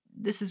just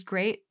this is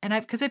great. And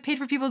because I paid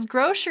for people's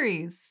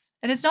groceries.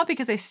 And it's not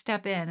because I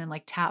step in and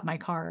like tap my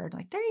card,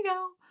 like, there you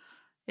go.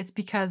 It's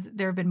because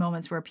there have been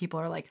moments where people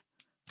are like,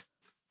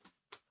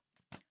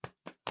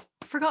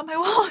 forgot my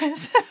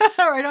wallet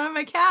or I don't have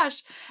my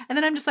cash. And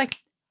then I'm just like,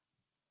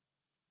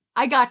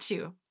 I got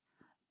you.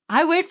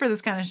 I wait for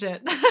this kind of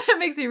shit. It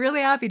makes me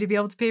really happy to be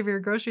able to pay for your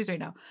groceries right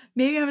now.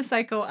 Maybe I'm a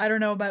psycho. I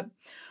don't know. But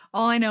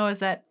all I know is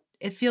that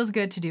it feels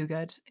good to do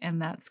good.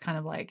 And that's kind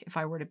of like if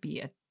I were to be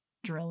a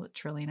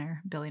trillionaire,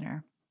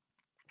 billionaire,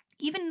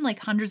 even like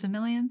hundreds of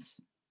millions,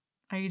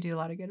 I could do a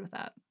lot of good with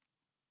that.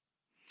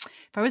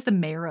 If I was the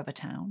mayor of a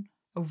town,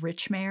 a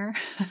rich mayor,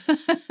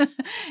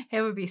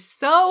 it would be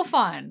so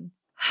fun.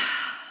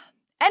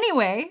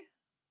 Anyway,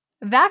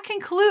 that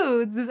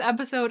concludes this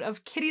episode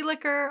of Kitty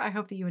Liquor. I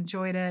hope that you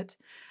enjoyed it.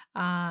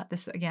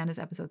 This, again, is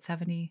episode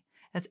 70.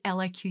 That's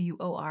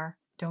Liquor.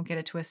 Don't get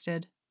it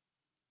twisted.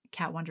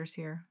 Cat Wonders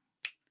here.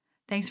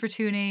 Thanks for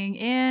tuning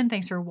in.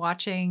 Thanks for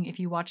watching. If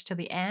you watched to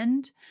the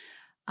end,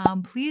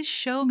 please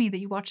show me that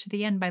you watched to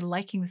the end by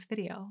liking this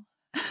video.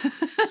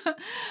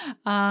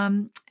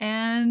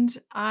 And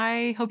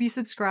I hope you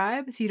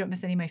subscribe so you don't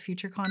miss any of my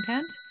future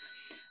content.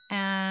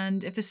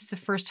 And if this is the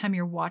first time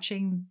you're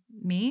watching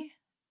me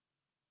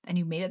and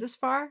you made it this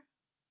far,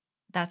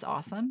 that's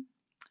awesome.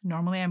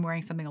 Normally I'm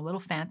wearing something a little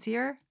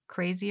fancier,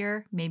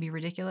 crazier, maybe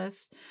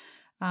ridiculous.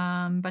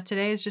 But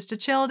today is just a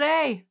chill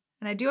day.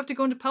 And I do have to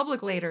go into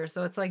public later,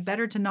 so it's like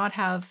better to not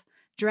have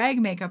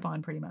drag makeup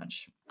on pretty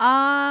much.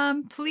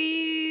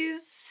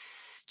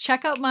 Please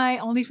check out my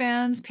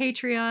OnlyFans,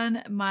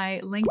 Patreon.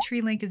 My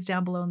Linktree link is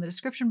down below in the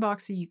description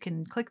box, so you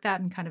can click that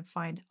and kind of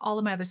find all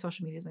of my other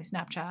social medias, my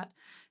Snapchat,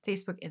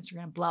 Facebook,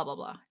 Instagram, blah, blah,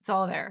 blah. It's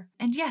all there.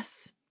 And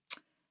yes,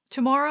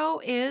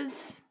 tomorrow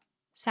is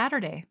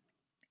Saturday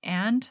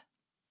and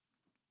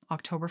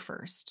October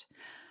 1st.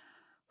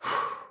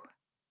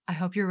 I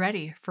hope you're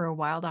ready for a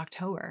wild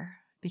October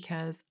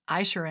because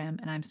I sure am,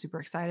 and I'm super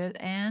excited,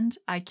 and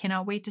I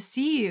cannot wait to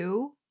see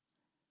you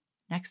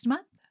next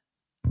month.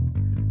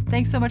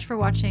 Thanks so much for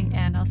watching,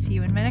 and I'll see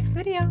you in my next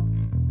video.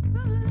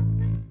 Bye.